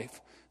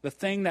wildlife, the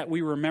thing that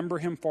we remember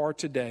him for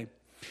today.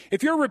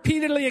 If you're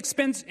repeatedly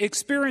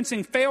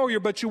experiencing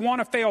failure, but you want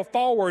to fail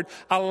forward,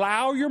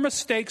 allow your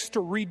mistakes to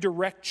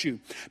redirect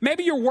you.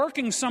 Maybe you're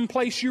working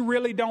someplace you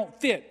really don't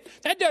fit.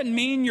 That doesn't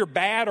mean you're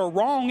bad or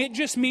wrong. It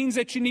just means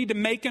that you need to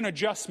make an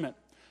adjustment.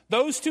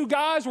 Those two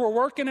guys were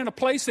working in a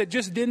place that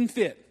just didn't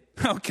fit.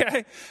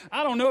 Okay?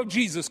 I don't know if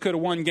Jesus could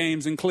have won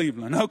games in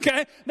Cleveland,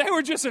 okay? They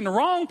were just in the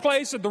wrong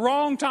place at the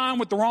wrong time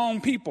with the wrong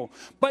people.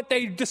 But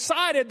they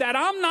decided that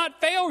I'm not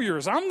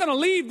failures. I'm going to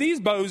leave these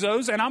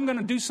bozos and I'm going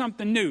to do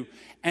something new.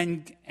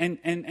 And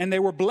they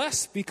were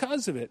blessed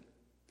because of it.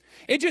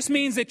 It just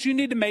means that you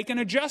need to make an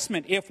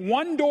adjustment. If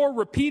one door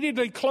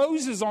repeatedly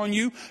closes on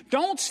you,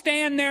 don't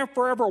stand there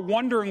forever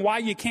wondering why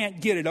you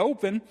can't get it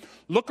open.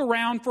 Look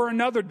around for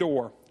another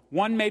door.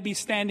 One may be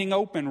standing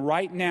open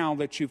right now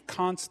that you've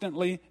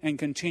constantly and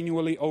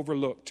continually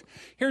overlooked.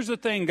 Here's the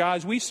thing,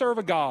 guys. We serve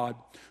a God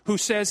who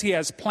says he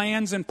has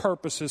plans and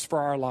purposes for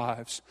our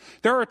lives.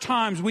 There are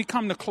times we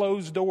come to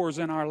closed doors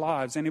in our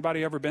lives.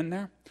 Anybody ever been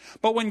there?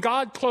 But when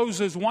God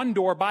closes one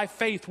door, by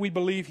faith, we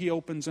believe he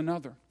opens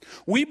another.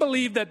 We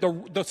believe that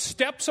the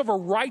steps of a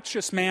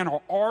righteous man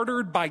are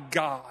ordered by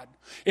God.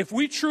 If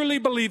we truly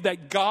believe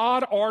that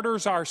God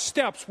orders our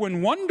steps,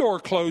 when one door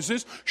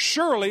closes,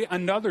 surely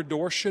another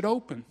door should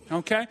open,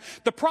 okay?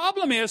 The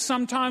problem is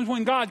sometimes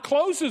when God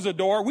closes a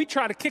door, we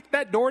try to kick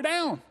that door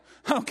down,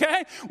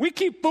 okay? We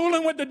keep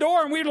fooling with the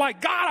door and we're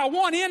like, God, I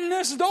want in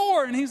this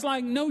door. And he's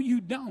like, no, you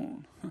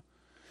don't.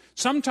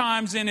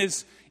 Sometimes in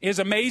his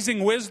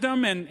amazing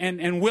wisdom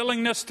and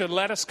willingness to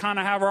let us kind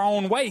of have our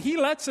own way, he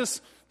lets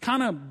us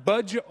kind of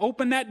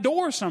open that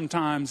door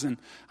sometimes. And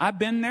I've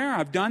been there,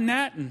 I've done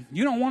that, and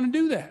you don't want to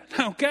do that,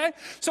 okay?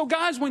 So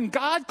guys, when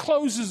God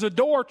closes a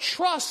door,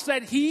 trust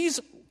that he's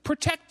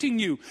protecting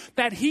you,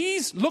 that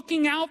he's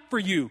looking out for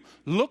you.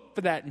 Look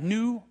for that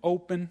new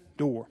open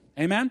door,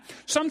 amen?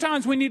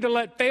 Sometimes we need to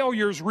let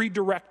failures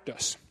redirect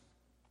us,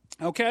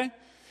 okay?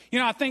 You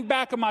know, I think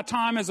back of my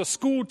time as a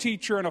school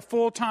teacher and a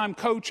full-time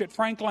coach at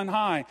Franklin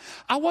High.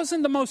 I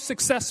wasn't the most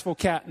successful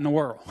cat in the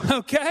world,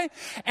 okay?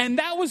 And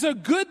that was a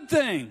good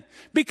thing,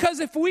 because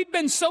if we'd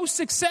been so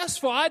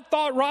successful, I'd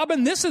thought,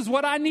 Robin, this is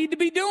what I need to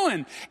be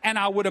doing. And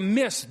I would have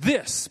missed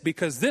this,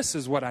 because this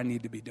is what I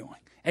need to be doing.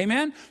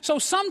 Amen? So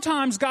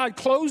sometimes God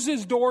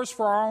closes doors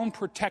for our own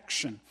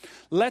protection.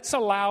 Let's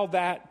allow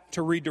that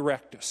to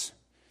redirect us.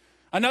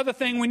 Another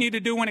thing we need to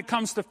do when it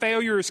comes to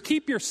failure is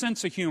keep your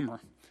sense of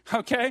humor.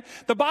 Okay?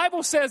 The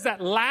Bible says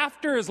that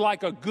laughter is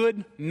like a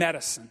good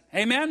medicine.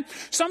 Amen?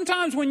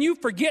 Sometimes when you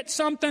forget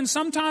something,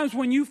 sometimes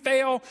when you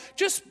fail,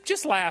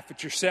 just laugh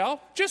at yourself.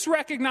 Just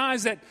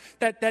recognize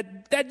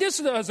that this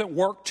doesn't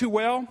work too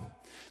well.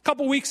 A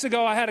couple weeks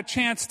ago, I had a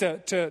chance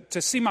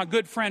to see my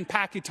good friend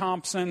Packy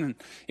Thompson, and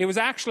it was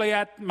actually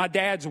at my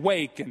dad's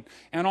wake.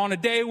 And on a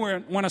day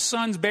when a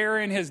son's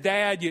burying his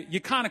dad, you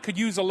kind of could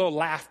use a little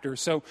laughter.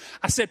 So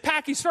I said,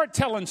 Packy, start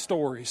telling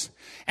stories.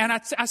 And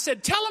I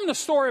said, tell him the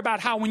story about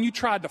how when you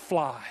tried to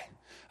fly.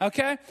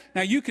 Okay?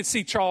 Now, you could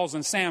see Charles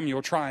and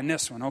Samuel trying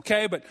this one,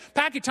 okay? But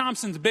Packy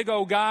Thompson's a big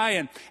old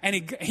guy, and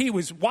he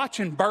was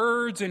watching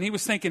birds, and he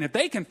was thinking, if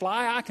they can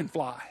fly, I can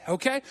fly,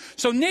 okay?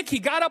 So Nick, he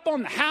got up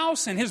on the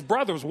house, and his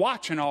brother was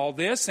watching all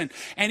this, and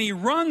he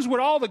runs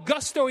with all the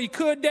gusto he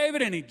could,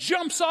 David, and he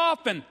jumps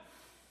off, and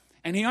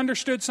he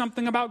understood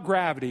something about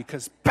gravity,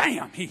 because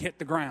bam, he hit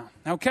the ground,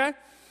 okay?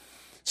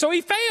 So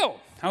he failed,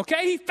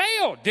 okay? He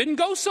failed. Didn't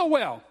go so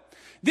well.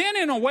 Then,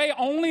 in a way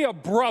only a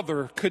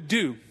brother could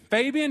do,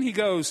 Fabian, he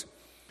goes,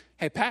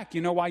 hey, Pac, you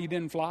know why you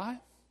didn't fly?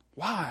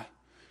 Why?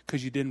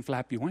 Because you didn't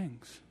flap your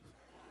wings.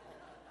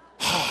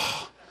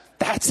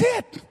 That's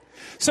it.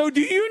 So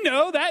do you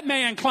know that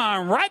man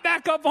climbed right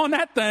back up on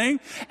that thing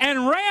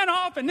and ran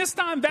off, and this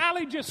time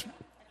Valley just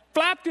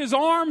flapped his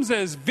arms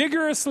as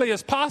vigorously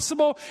as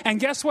possible, and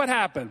guess what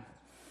happened?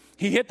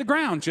 He hit the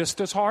ground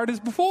just as hard as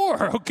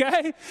before,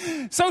 okay?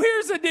 So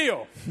here's the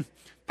deal.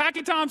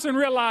 Packy Thompson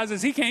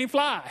realizes he can't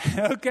fly,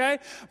 okay?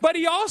 But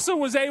he also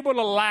was able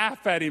to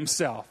laugh at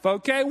himself,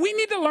 okay? We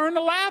need to learn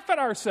to laugh at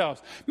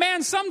ourselves.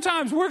 Man,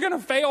 sometimes we're going to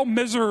fail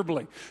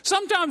miserably.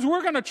 Sometimes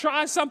we're going to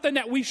try something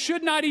that we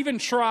should not even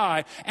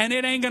try, and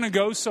it ain't going to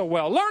go so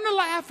well. Learn to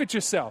laugh at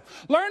yourself.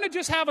 Learn to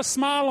just have a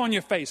smile on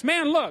your face.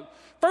 Man, look,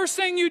 first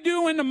thing you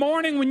do in the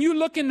morning when you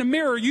look in the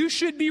mirror, you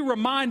should be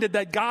reminded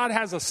that God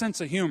has a sense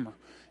of humor.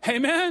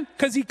 Amen?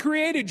 Because he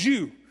created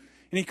you,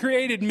 and he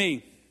created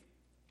me.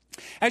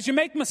 As you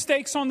make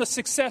mistakes on the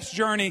success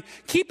journey,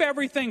 keep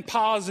everything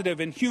positive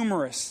and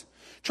humorous.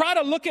 Try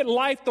to look at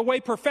life the way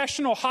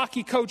professional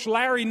hockey coach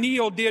Larry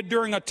Neal did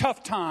during a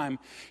tough time.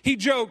 He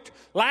joked,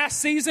 last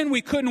season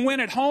we couldn't win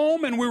at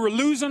home and we were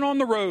losing on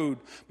the road.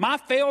 My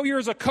failure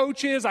as a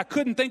coach is I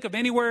couldn't think of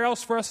anywhere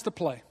else for us to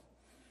play.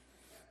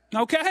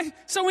 Okay?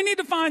 So we need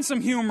to find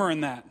some humor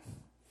in that.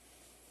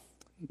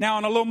 Now,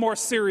 on a little more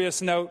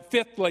serious note,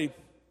 fifthly,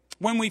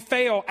 when we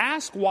fail,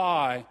 ask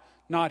why,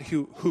 not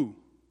who.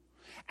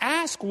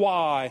 Ask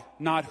why,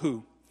 not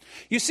who.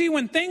 You see,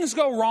 when things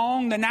go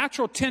wrong, the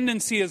natural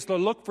tendency is to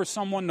look for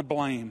someone to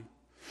blame.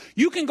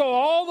 You can go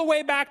all the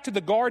way back to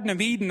the Garden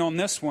of Eden on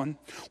this one.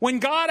 When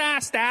God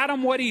asked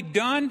Adam what he'd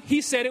done,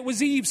 he said it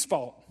was Eve's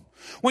fault.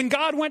 When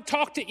God went to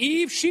talk to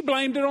Eve, she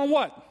blamed it on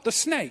what? The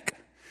snake.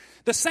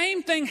 The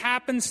same thing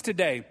happens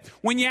today.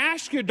 When you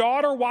ask your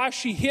daughter why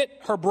she hit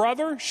her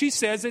brother, she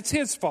says it's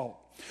his fault.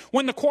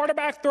 When the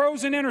quarterback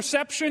throws an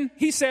interception,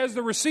 he says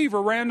the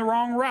receiver ran the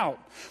wrong route.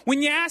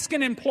 When you ask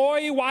an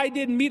employee why he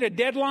didn't meet a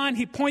deadline,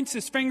 he points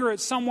his finger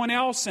at someone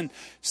else and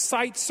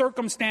cites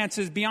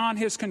circumstances beyond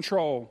his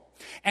control.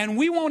 And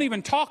we won't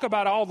even talk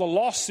about all the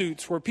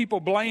lawsuits where people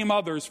blame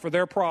others for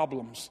their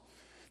problems.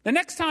 The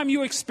next time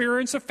you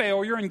experience a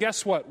failure, and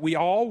guess what? We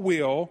all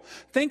will,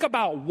 think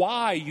about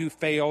why you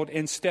failed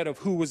instead of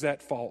who was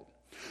at fault.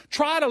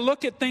 Try to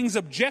look at things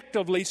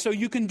objectively so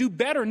you can do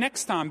better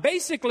next time.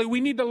 Basically,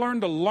 we need to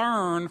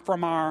learn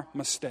from our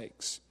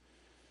mistakes.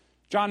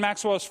 John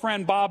Maxwell's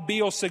friend Bob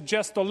Beal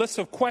suggests a list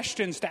of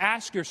questions to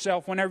ask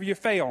yourself whenever you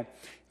fail.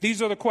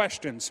 These are the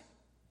questions.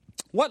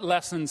 What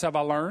lessons have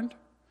I learned?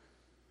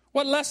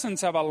 What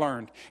lessons have I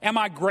learned? Am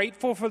I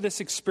grateful for this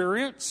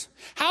experience?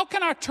 How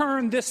can I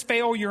turn this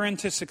failure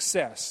into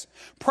success?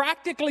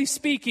 Practically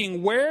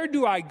speaking, where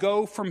do I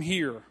go from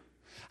here?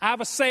 I have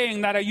a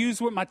saying that I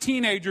use with my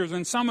teenagers,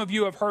 and some of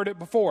you have heard it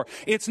before.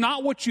 It's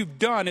not what you've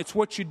done, it's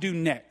what you do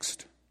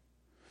next.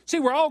 See,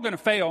 we're all going to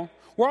fail.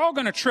 We're all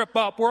going to trip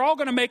up. We're all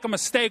going to make a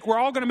mistake. We're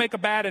all going to make a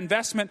bad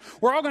investment.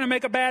 We're all going to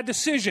make a bad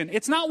decision.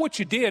 It's not what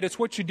you did, it's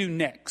what you do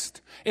next.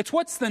 It's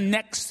what's the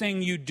next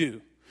thing you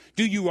do.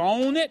 Do you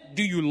own it?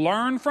 Do you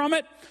learn from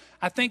it?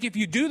 I think if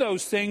you do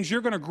those things,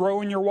 you're going to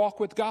grow in your walk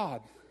with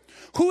God.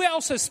 Who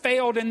else has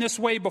failed in this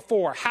way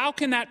before? How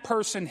can that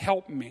person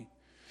help me?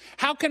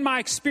 How can my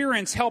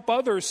experience help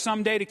others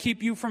someday to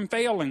keep you from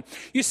failing?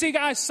 You see,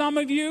 guys, some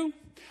of you,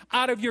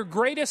 out of your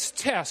greatest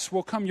tests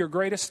will come your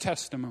greatest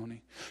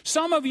testimony.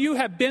 Some of you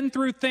have been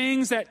through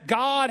things that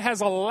God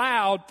has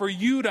allowed for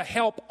you to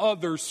help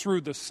others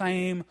through the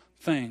same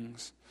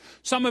things.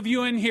 Some of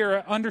you in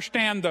here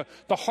understand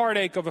the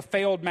heartache of a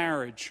failed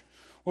marriage.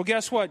 Well,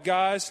 guess what,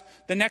 guys?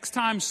 The next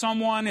time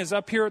someone is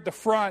up here at the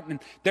front and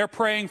they're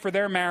praying for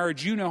their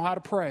marriage, you know how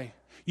to pray.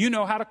 You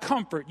know how to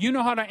comfort. You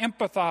know how to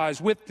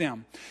empathize with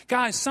them.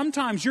 Guys,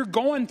 sometimes you're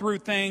going through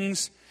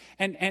things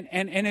and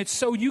it's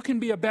so you can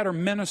be a better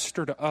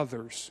minister to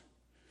others.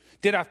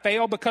 Did I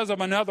fail because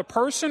of another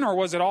person, or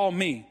was it all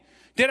me?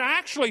 Did I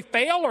actually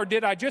fail, or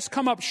did I just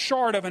come up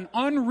short of an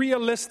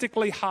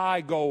unrealistically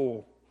high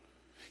goal?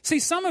 See,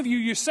 some of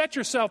you set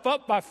yourself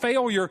up by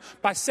failure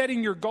by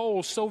setting your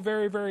goals so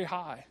very, very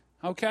high.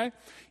 Okay?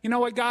 You know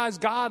what, guys?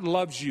 God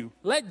loves you.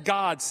 Let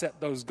God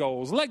set those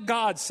goals. Let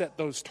God set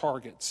those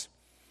targets.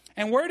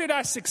 And where did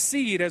I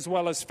succeed as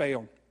well as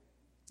fail?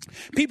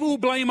 People who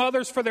blame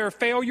others for their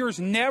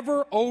failures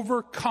never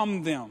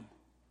overcome them.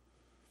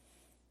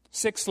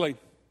 Sixthly,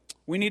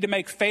 we need to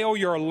make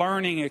failure a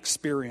learning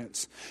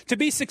experience. To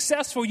be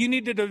successful, you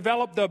need to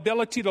develop the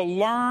ability to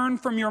learn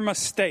from your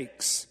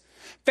mistakes.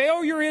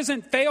 Failure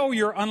isn't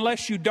failure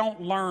unless you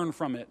don't learn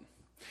from it.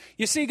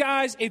 You see,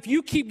 guys, if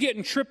you keep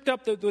getting tripped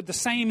up with the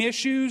same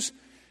issues,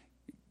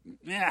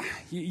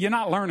 you're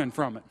not learning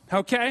from it,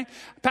 okay?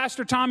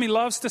 Pastor Tommy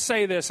loves to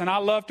say this, and I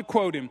love to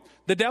quote him.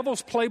 The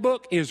devil's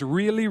playbook is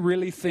really,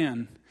 really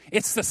thin.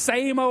 It's the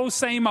same old,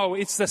 same old.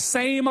 It's the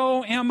same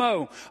old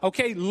MO,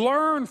 okay?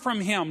 Learn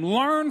from him.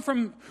 Learn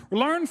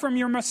from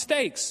your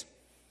mistakes.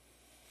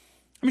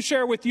 Let me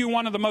share with you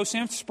one of the most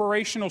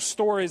inspirational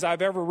stories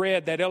I've ever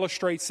read that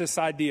illustrates this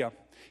idea.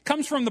 It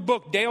comes from the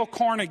book Dale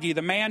Carnegie,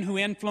 The Man Who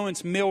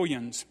Influenced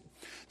Millions.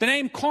 The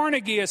name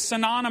Carnegie is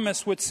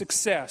synonymous with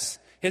success.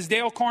 His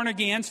Dale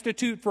Carnegie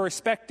Institute for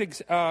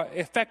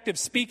Effective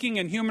Speaking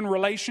and Human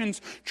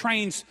Relations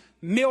trains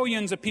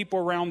millions of people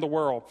around the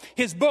world.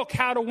 His book,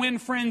 How to Win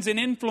Friends and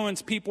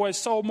Influence People, has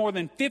sold more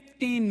than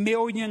 15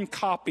 million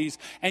copies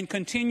and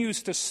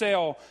continues to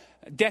sell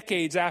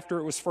decades after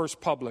it was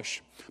first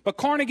published. But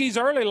Carnegie's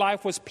early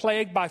life was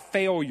plagued by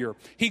failure.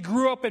 He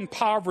grew up in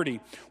poverty.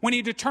 When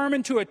he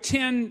determined to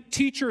attend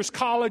Teachers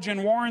College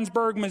in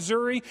Warrensburg,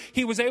 Missouri,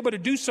 he was able to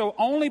do so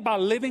only by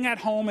living at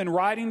home and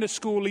riding to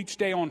school each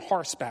day on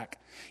horseback.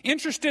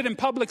 Interested in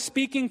public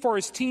speaking for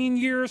his teen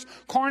years,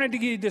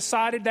 Carnegie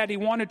decided that he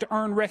wanted to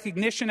earn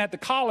recognition at the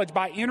college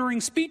by entering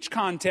speech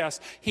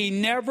contests. He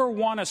never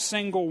won a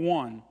single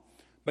one,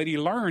 but he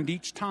learned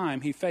each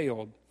time he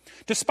failed.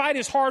 Despite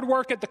his hard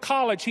work at the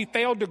college, he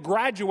failed to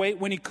graduate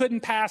when he couldn't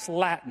pass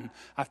Latin.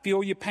 I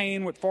feel your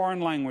pain with foreign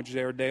language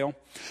there, Dale.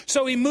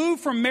 So he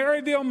moved from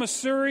Maryville,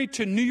 Missouri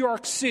to New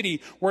York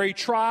City, where he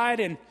tried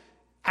in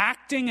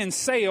acting and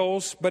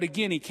sales, but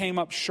again, he came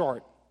up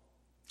short.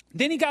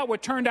 Then he got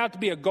what turned out to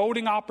be a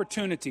golden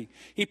opportunity.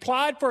 He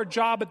applied for a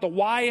job at the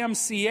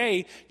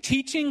YMCA,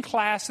 teaching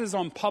classes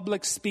on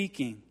public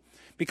speaking.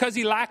 Because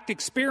he lacked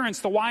experience,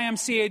 the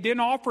YMCA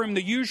didn't offer him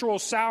the usual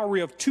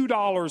salary of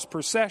 $2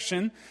 per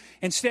session.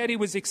 Instead, he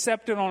was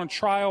accepted on a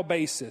trial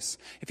basis.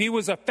 If he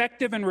was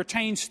effective and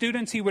retained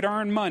students, he would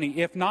earn money.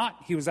 If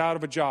not, he was out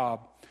of a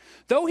job.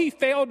 Though he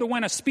failed to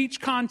win a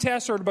speech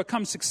contest or to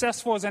become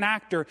successful as an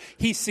actor,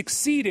 he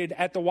succeeded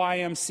at the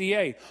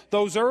YMCA.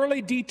 Those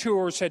early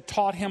detours had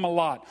taught him a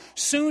lot.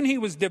 Soon he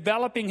was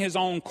developing his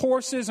own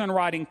courses and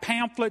writing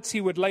pamphlets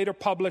he would later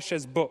publish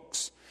as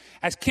books.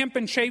 As Kemp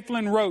and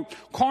Chafflin wrote,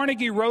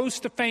 Carnegie rose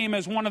to fame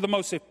as one of the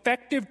most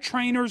effective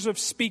trainers of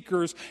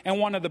speakers and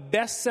one of the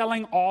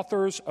best-selling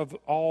authors of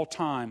all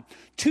time.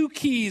 Two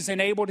keys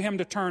enabled him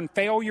to turn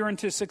failure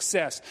into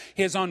success: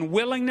 his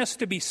unwillingness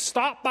to be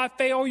stopped by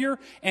failure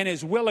and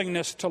his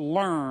willingness to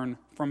learn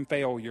from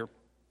failure.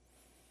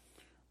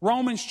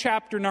 Romans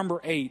chapter number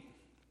 8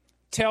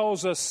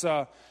 tells us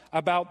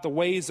about the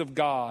ways of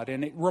God,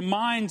 and it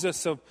reminds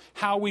us of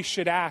how we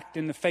should act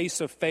in the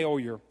face of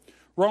failure.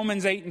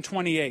 Romans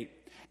 8:28.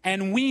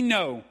 And we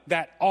know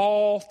that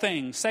all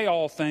things, say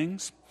all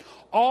things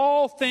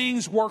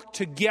work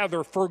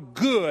together for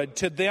good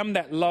to them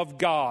that love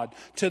God,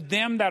 to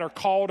them that are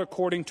called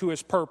according to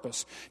his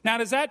purpose. Now,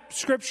 does that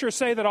scripture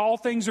say that all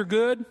things are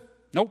good?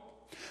 Nope.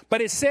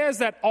 But it says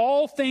that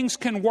all things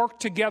can work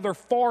together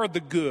for the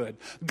good.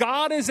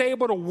 God is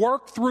able to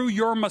work through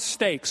your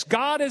mistakes.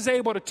 God is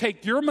able to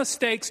take your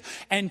mistakes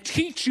and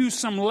teach you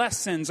some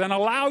lessons and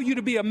allow you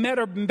to be a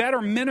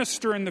better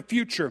minister in the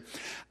future.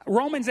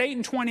 Romans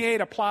 8:28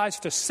 applies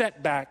to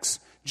setbacks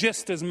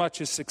just as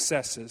much as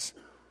successes.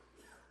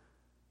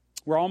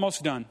 We're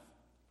almost done.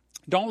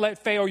 Don't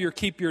let failure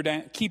keep you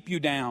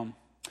down.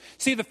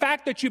 See, the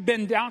fact that you've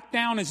been knocked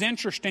down is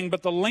interesting,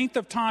 but the length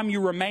of time you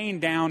remain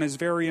down is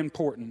very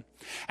important.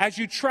 As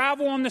you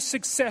travel on the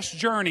success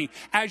journey,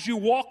 as you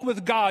walk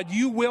with God,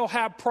 you will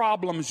have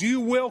problems.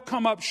 You will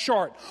come up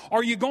short.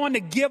 Are you going to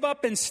give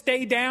up and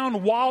stay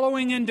down,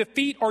 wallowing in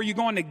defeat, or are you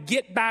going to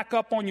get back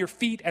up on your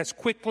feet as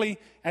quickly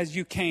as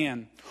you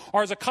can?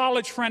 Or as a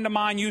college friend of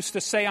mine used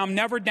to say, I'm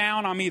never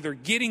down, I'm either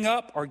getting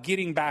up or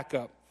getting back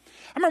up.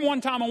 I remember one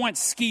time I went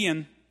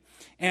skiing.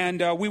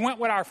 And we went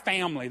with our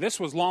family. This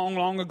was long,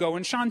 long ago.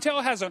 And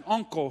Chantel has an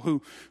uncle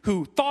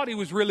who thought he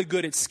was really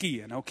good at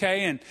skiing,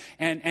 okay?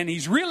 And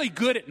he's really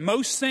good at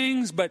most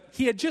things, but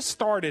he had just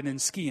started in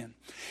skiing.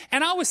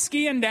 And I was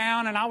skiing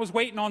down, and I was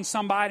waiting on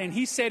somebody, and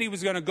he said he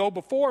was going to go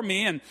before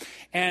me.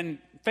 And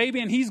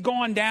Fabian, he's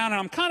going down, and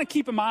I'm kind of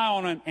keeping my eye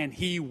on him, and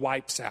he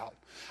wipes out.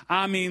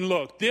 I mean,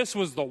 look, this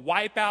was the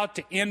wipeout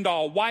to end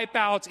all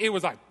wipeouts. It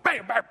was like,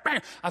 bam, bam,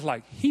 bam. I was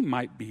like, he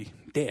might be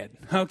dead,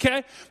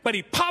 okay? But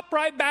he popped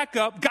right back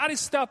up, got his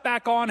stuff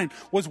back on, and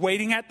was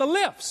waiting at the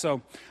lift.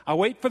 So I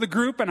wait for the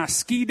group, and I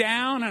ski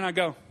down, and I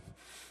go,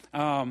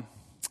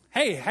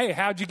 Hey,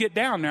 how'd you get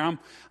down there? I'm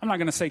not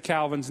going to say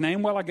Calvin's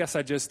name. Well, I guess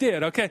I just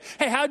did. Okay.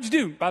 Hey, how'd you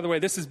do? By the way,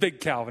 this is big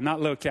Calvin, not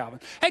little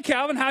Calvin. Hey,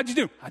 Calvin, how'd you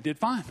do? I did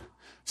fine.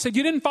 Said,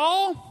 you didn't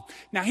fall?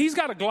 Now, he's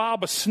got a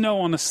glob of snow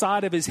on the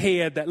side of his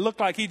head that looked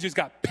like he just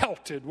got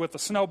pelted with a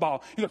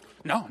snowball. He goes,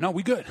 no,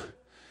 we good.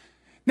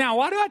 Now,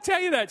 why do I tell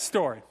you that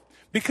story?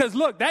 Because,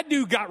 look, that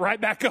dude got right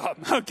back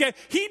up, okay?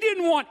 He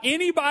didn't want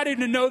anybody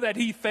to know that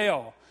he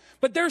fell.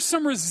 But there's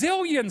some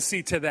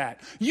resiliency to that.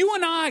 You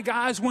and I,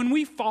 guys, when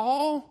we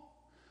fall,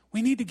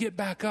 we need to get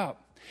back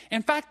up.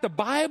 In fact, the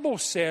Bible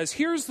says,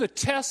 here's the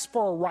test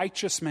for a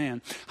righteous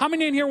man. How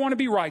many in here want to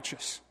be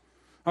righteous?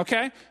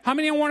 Okay? How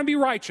many want to be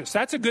righteous?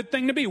 That's a good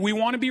thing to be. We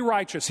want to be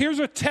righteous. Here's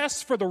a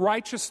test for the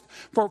righteous,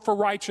 for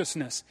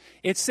righteousness.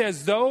 It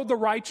says, though the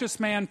righteous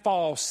man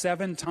falls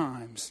 7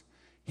 times,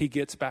 he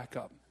gets back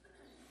up.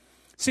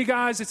 See,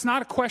 guys, it's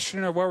not a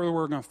question of whether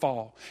we're going to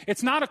fall.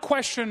 It's not a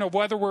question of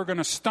whether we're going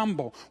to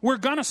stumble. We're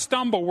going to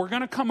stumble. We're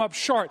going to come up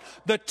short.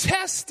 The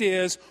test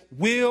is,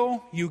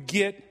 will you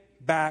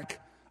get back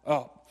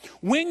up?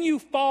 When you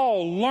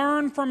fall,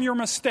 learn from your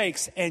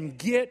mistakes and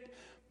get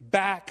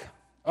back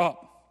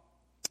up.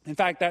 In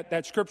fact,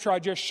 that scripture I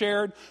just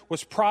shared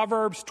was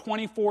Proverbs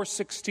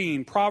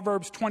 24:16.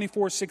 Proverbs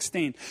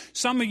 24:16.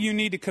 Some of you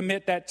need to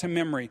commit that to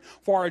memory.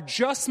 For a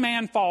just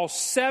man falls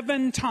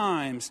 7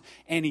 times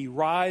and he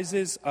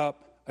rises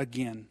up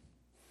again.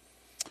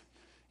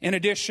 In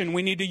addition,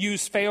 we need to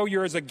use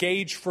failure as a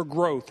gauge for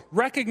growth.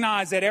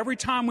 Recognize that every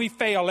time we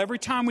fail, every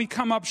time we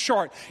come up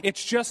short,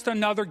 it's just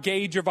another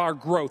gauge of our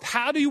growth.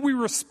 How do we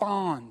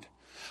respond?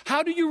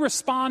 How do you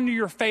respond to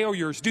your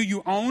failures? Do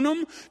you own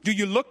them? Do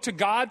you look to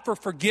God for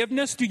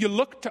forgiveness? Do you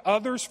look to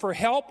others for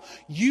help?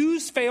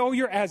 Use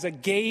failure as a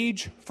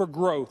gauge for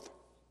growth.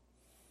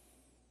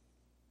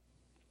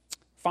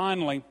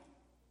 Finally,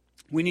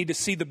 we need to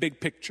see the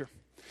big picture.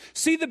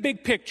 See the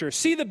big picture.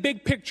 See the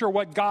big picture,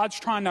 what God's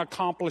trying to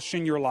accomplish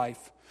in your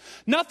life.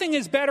 Nothing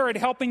is better at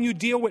helping you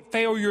deal with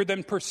failure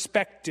than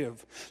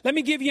perspective. Let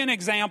me give you an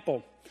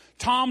example.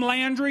 Tom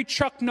Landry,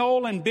 Chuck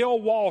Noll, and Bill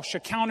Walsh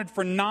accounted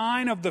for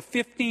 9 of the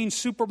 15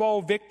 Super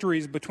Bowl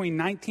victories between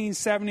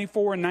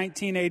 1974 and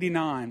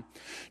 1989.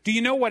 Do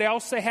you know what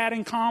else they had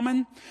in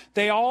common?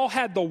 They all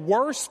had the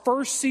worst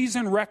first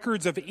season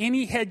records of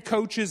any head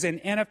coaches in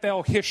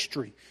NFL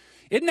history.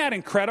 Isn't that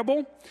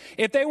incredible?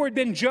 If they had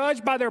been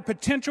judged by their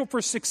potential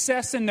for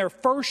success in their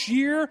first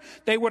year,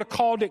 they would have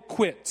called it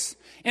quits.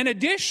 In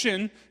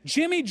addition,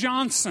 Jimmy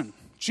Johnson,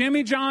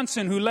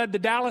 who led the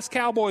Dallas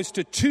Cowboys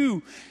to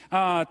 2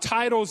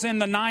 titles in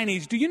the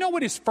 90s. Do you know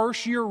what his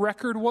first year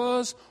record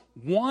was?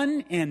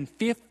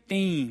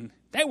 1-15.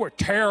 They were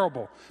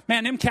terrible.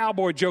 Man, them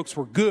cowboy jokes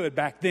were good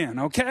back then,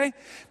 okay?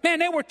 Man,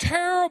 they were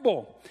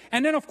terrible.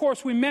 And then, of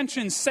course, we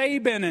mentioned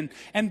Saban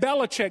and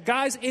Belichick.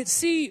 Guys,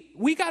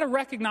 we got to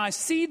recognize,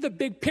 see the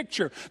big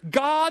picture.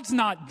 God's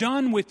not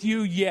done with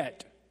you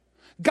yet.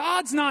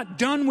 God's not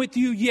done with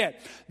you yet.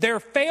 Their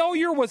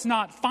failure was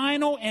not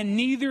final, and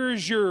neither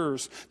is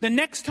yours. The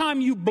next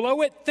time you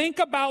blow it, think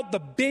about the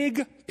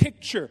big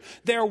picture.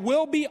 There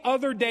will be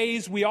other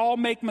days we all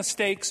make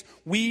mistakes.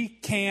 We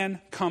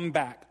can come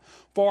back.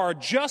 For a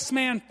just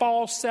man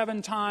falls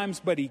 7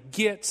 times, but he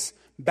gets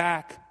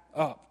back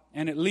up.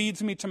 And it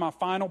leads me to my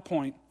final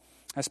point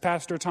as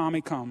Pastor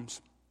Tommy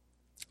comes.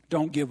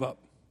 Don't give up.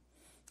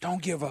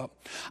 Don't give up.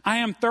 I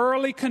am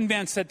thoroughly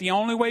convinced that the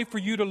only way for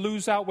you to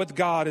lose out with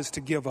God is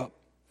to give up.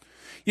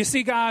 You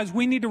see, guys,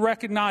 we need to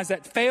recognize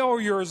that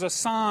failure is a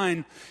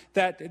sign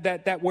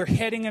that we're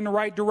heading in the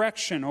right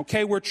direction,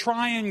 okay? We're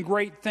trying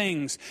great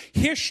things.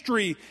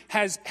 History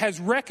has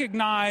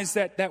recognized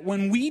that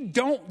when we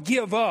don't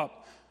give up,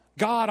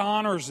 God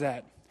honors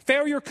that.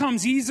 Failure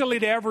comes easily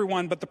to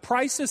everyone, but the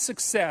price of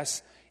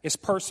success is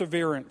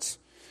perseverance.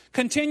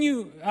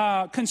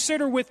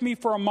 Consider with me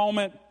for a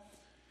moment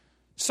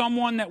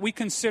someone that we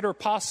consider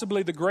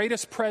possibly the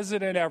greatest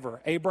president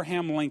ever,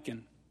 Abraham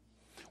Lincoln.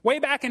 Way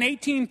back in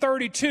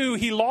 1832,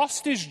 he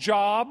lost his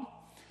job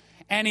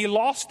and he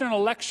lost an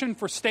election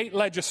for state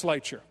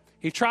legislature.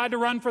 He tried to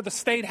run for the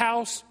state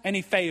house and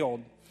he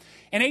failed.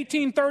 In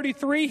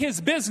 1833,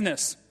 his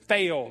business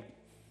failed.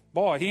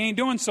 Boy, he ain't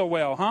doing so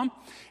well, huh?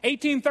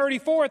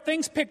 1834,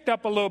 things picked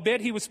up a little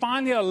bit. He was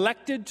finally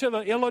elected to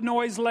the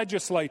Illinois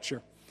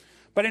legislature.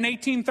 But in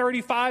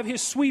 1835,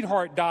 his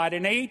sweetheart died.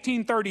 In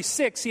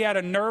 1836, he had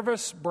a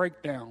nervous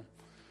breakdown.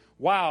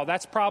 Wow,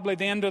 that's probably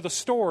the end of the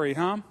story,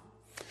 huh?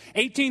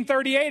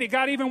 1838, it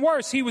got even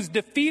worse. He was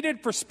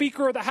defeated for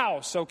Speaker of the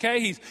House,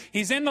 okay?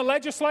 He's in the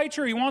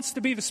legislature. He wants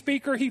to be the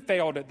Speaker. He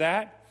failed at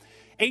that.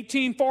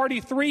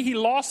 1843, he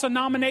lost a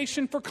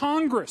nomination for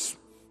Congress.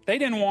 They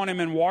didn't want him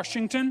in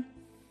Washington.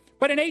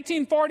 But in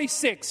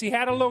 1846, he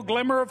had a little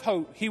glimmer of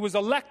hope. He was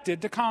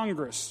elected to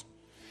Congress.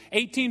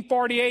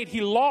 1848,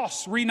 he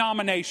lost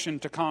renomination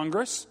to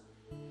Congress.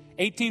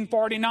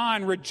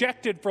 1849,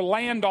 rejected for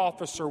land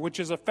officer, which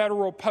is a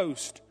federal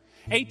post.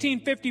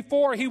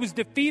 1854, he was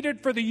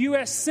defeated for the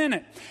U.S.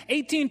 Senate.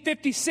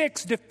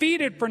 1856,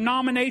 defeated for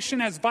nomination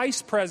as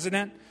vice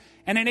president.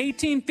 And in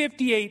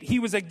 1858, he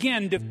was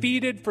again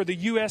defeated for the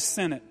U.S.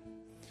 Senate.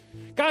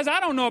 Guys, I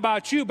don't know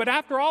about you, but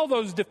after all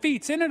those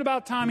defeats, isn't it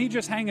about time he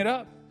just hang it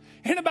up?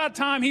 Isn't it about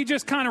time he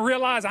just kind of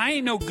realized, I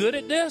ain't no good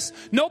at this?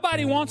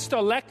 Nobody wants to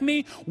elect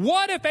me.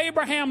 What if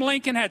Abraham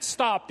Lincoln had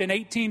stopped in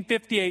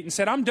 1858 and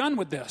said, I'm done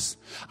with this.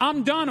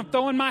 I'm done of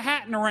throwing my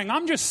hat in the ring.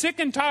 I'm just sick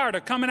and tired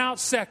of coming out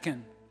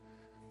second.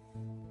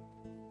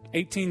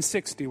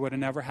 1860 would have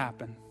never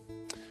happened.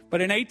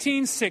 But in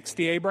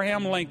 1860,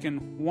 Abraham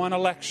Lincoln won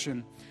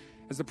election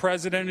as the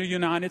President of the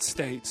United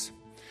States.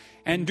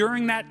 And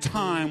during that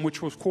time,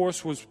 which of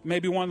course was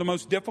maybe one of the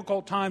most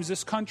difficult times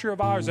this country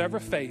of ours ever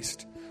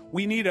faced,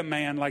 we need a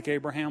man like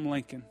Abraham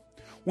Lincoln.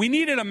 We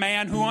needed a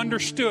man who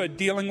understood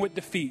dealing with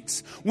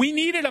defeats. We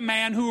needed a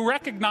man who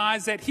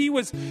recognized that he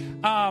was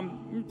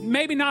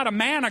maybe not a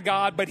man of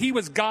God, but he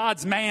was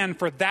God's man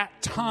for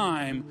that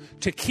time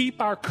to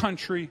keep our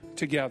country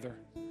together.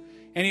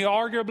 And he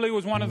arguably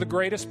was one of the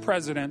greatest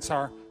presidents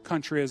our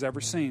country has ever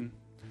seen.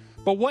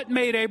 But what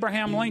made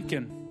Abraham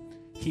Lincoln?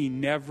 He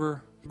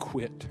never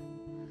quit.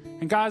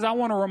 And guys, I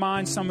want to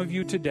remind some of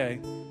you today,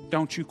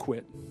 don't you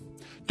quit.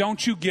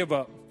 Don't you give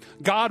up.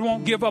 God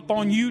won't give up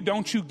on you.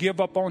 Don't you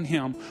give up on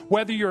him.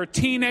 Whether you're a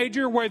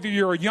teenager, whether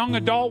you're a young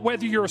adult,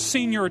 whether you're a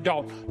senior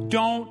adult,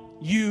 don't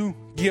you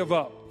give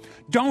up.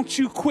 Don't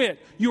you quit.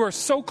 You are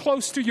so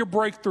close to your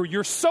breakthrough.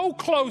 You're so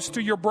close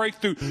to your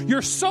breakthrough.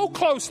 You're so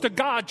close to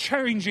God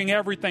changing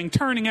everything,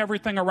 turning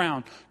everything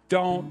around.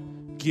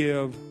 Don't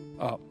give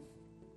up.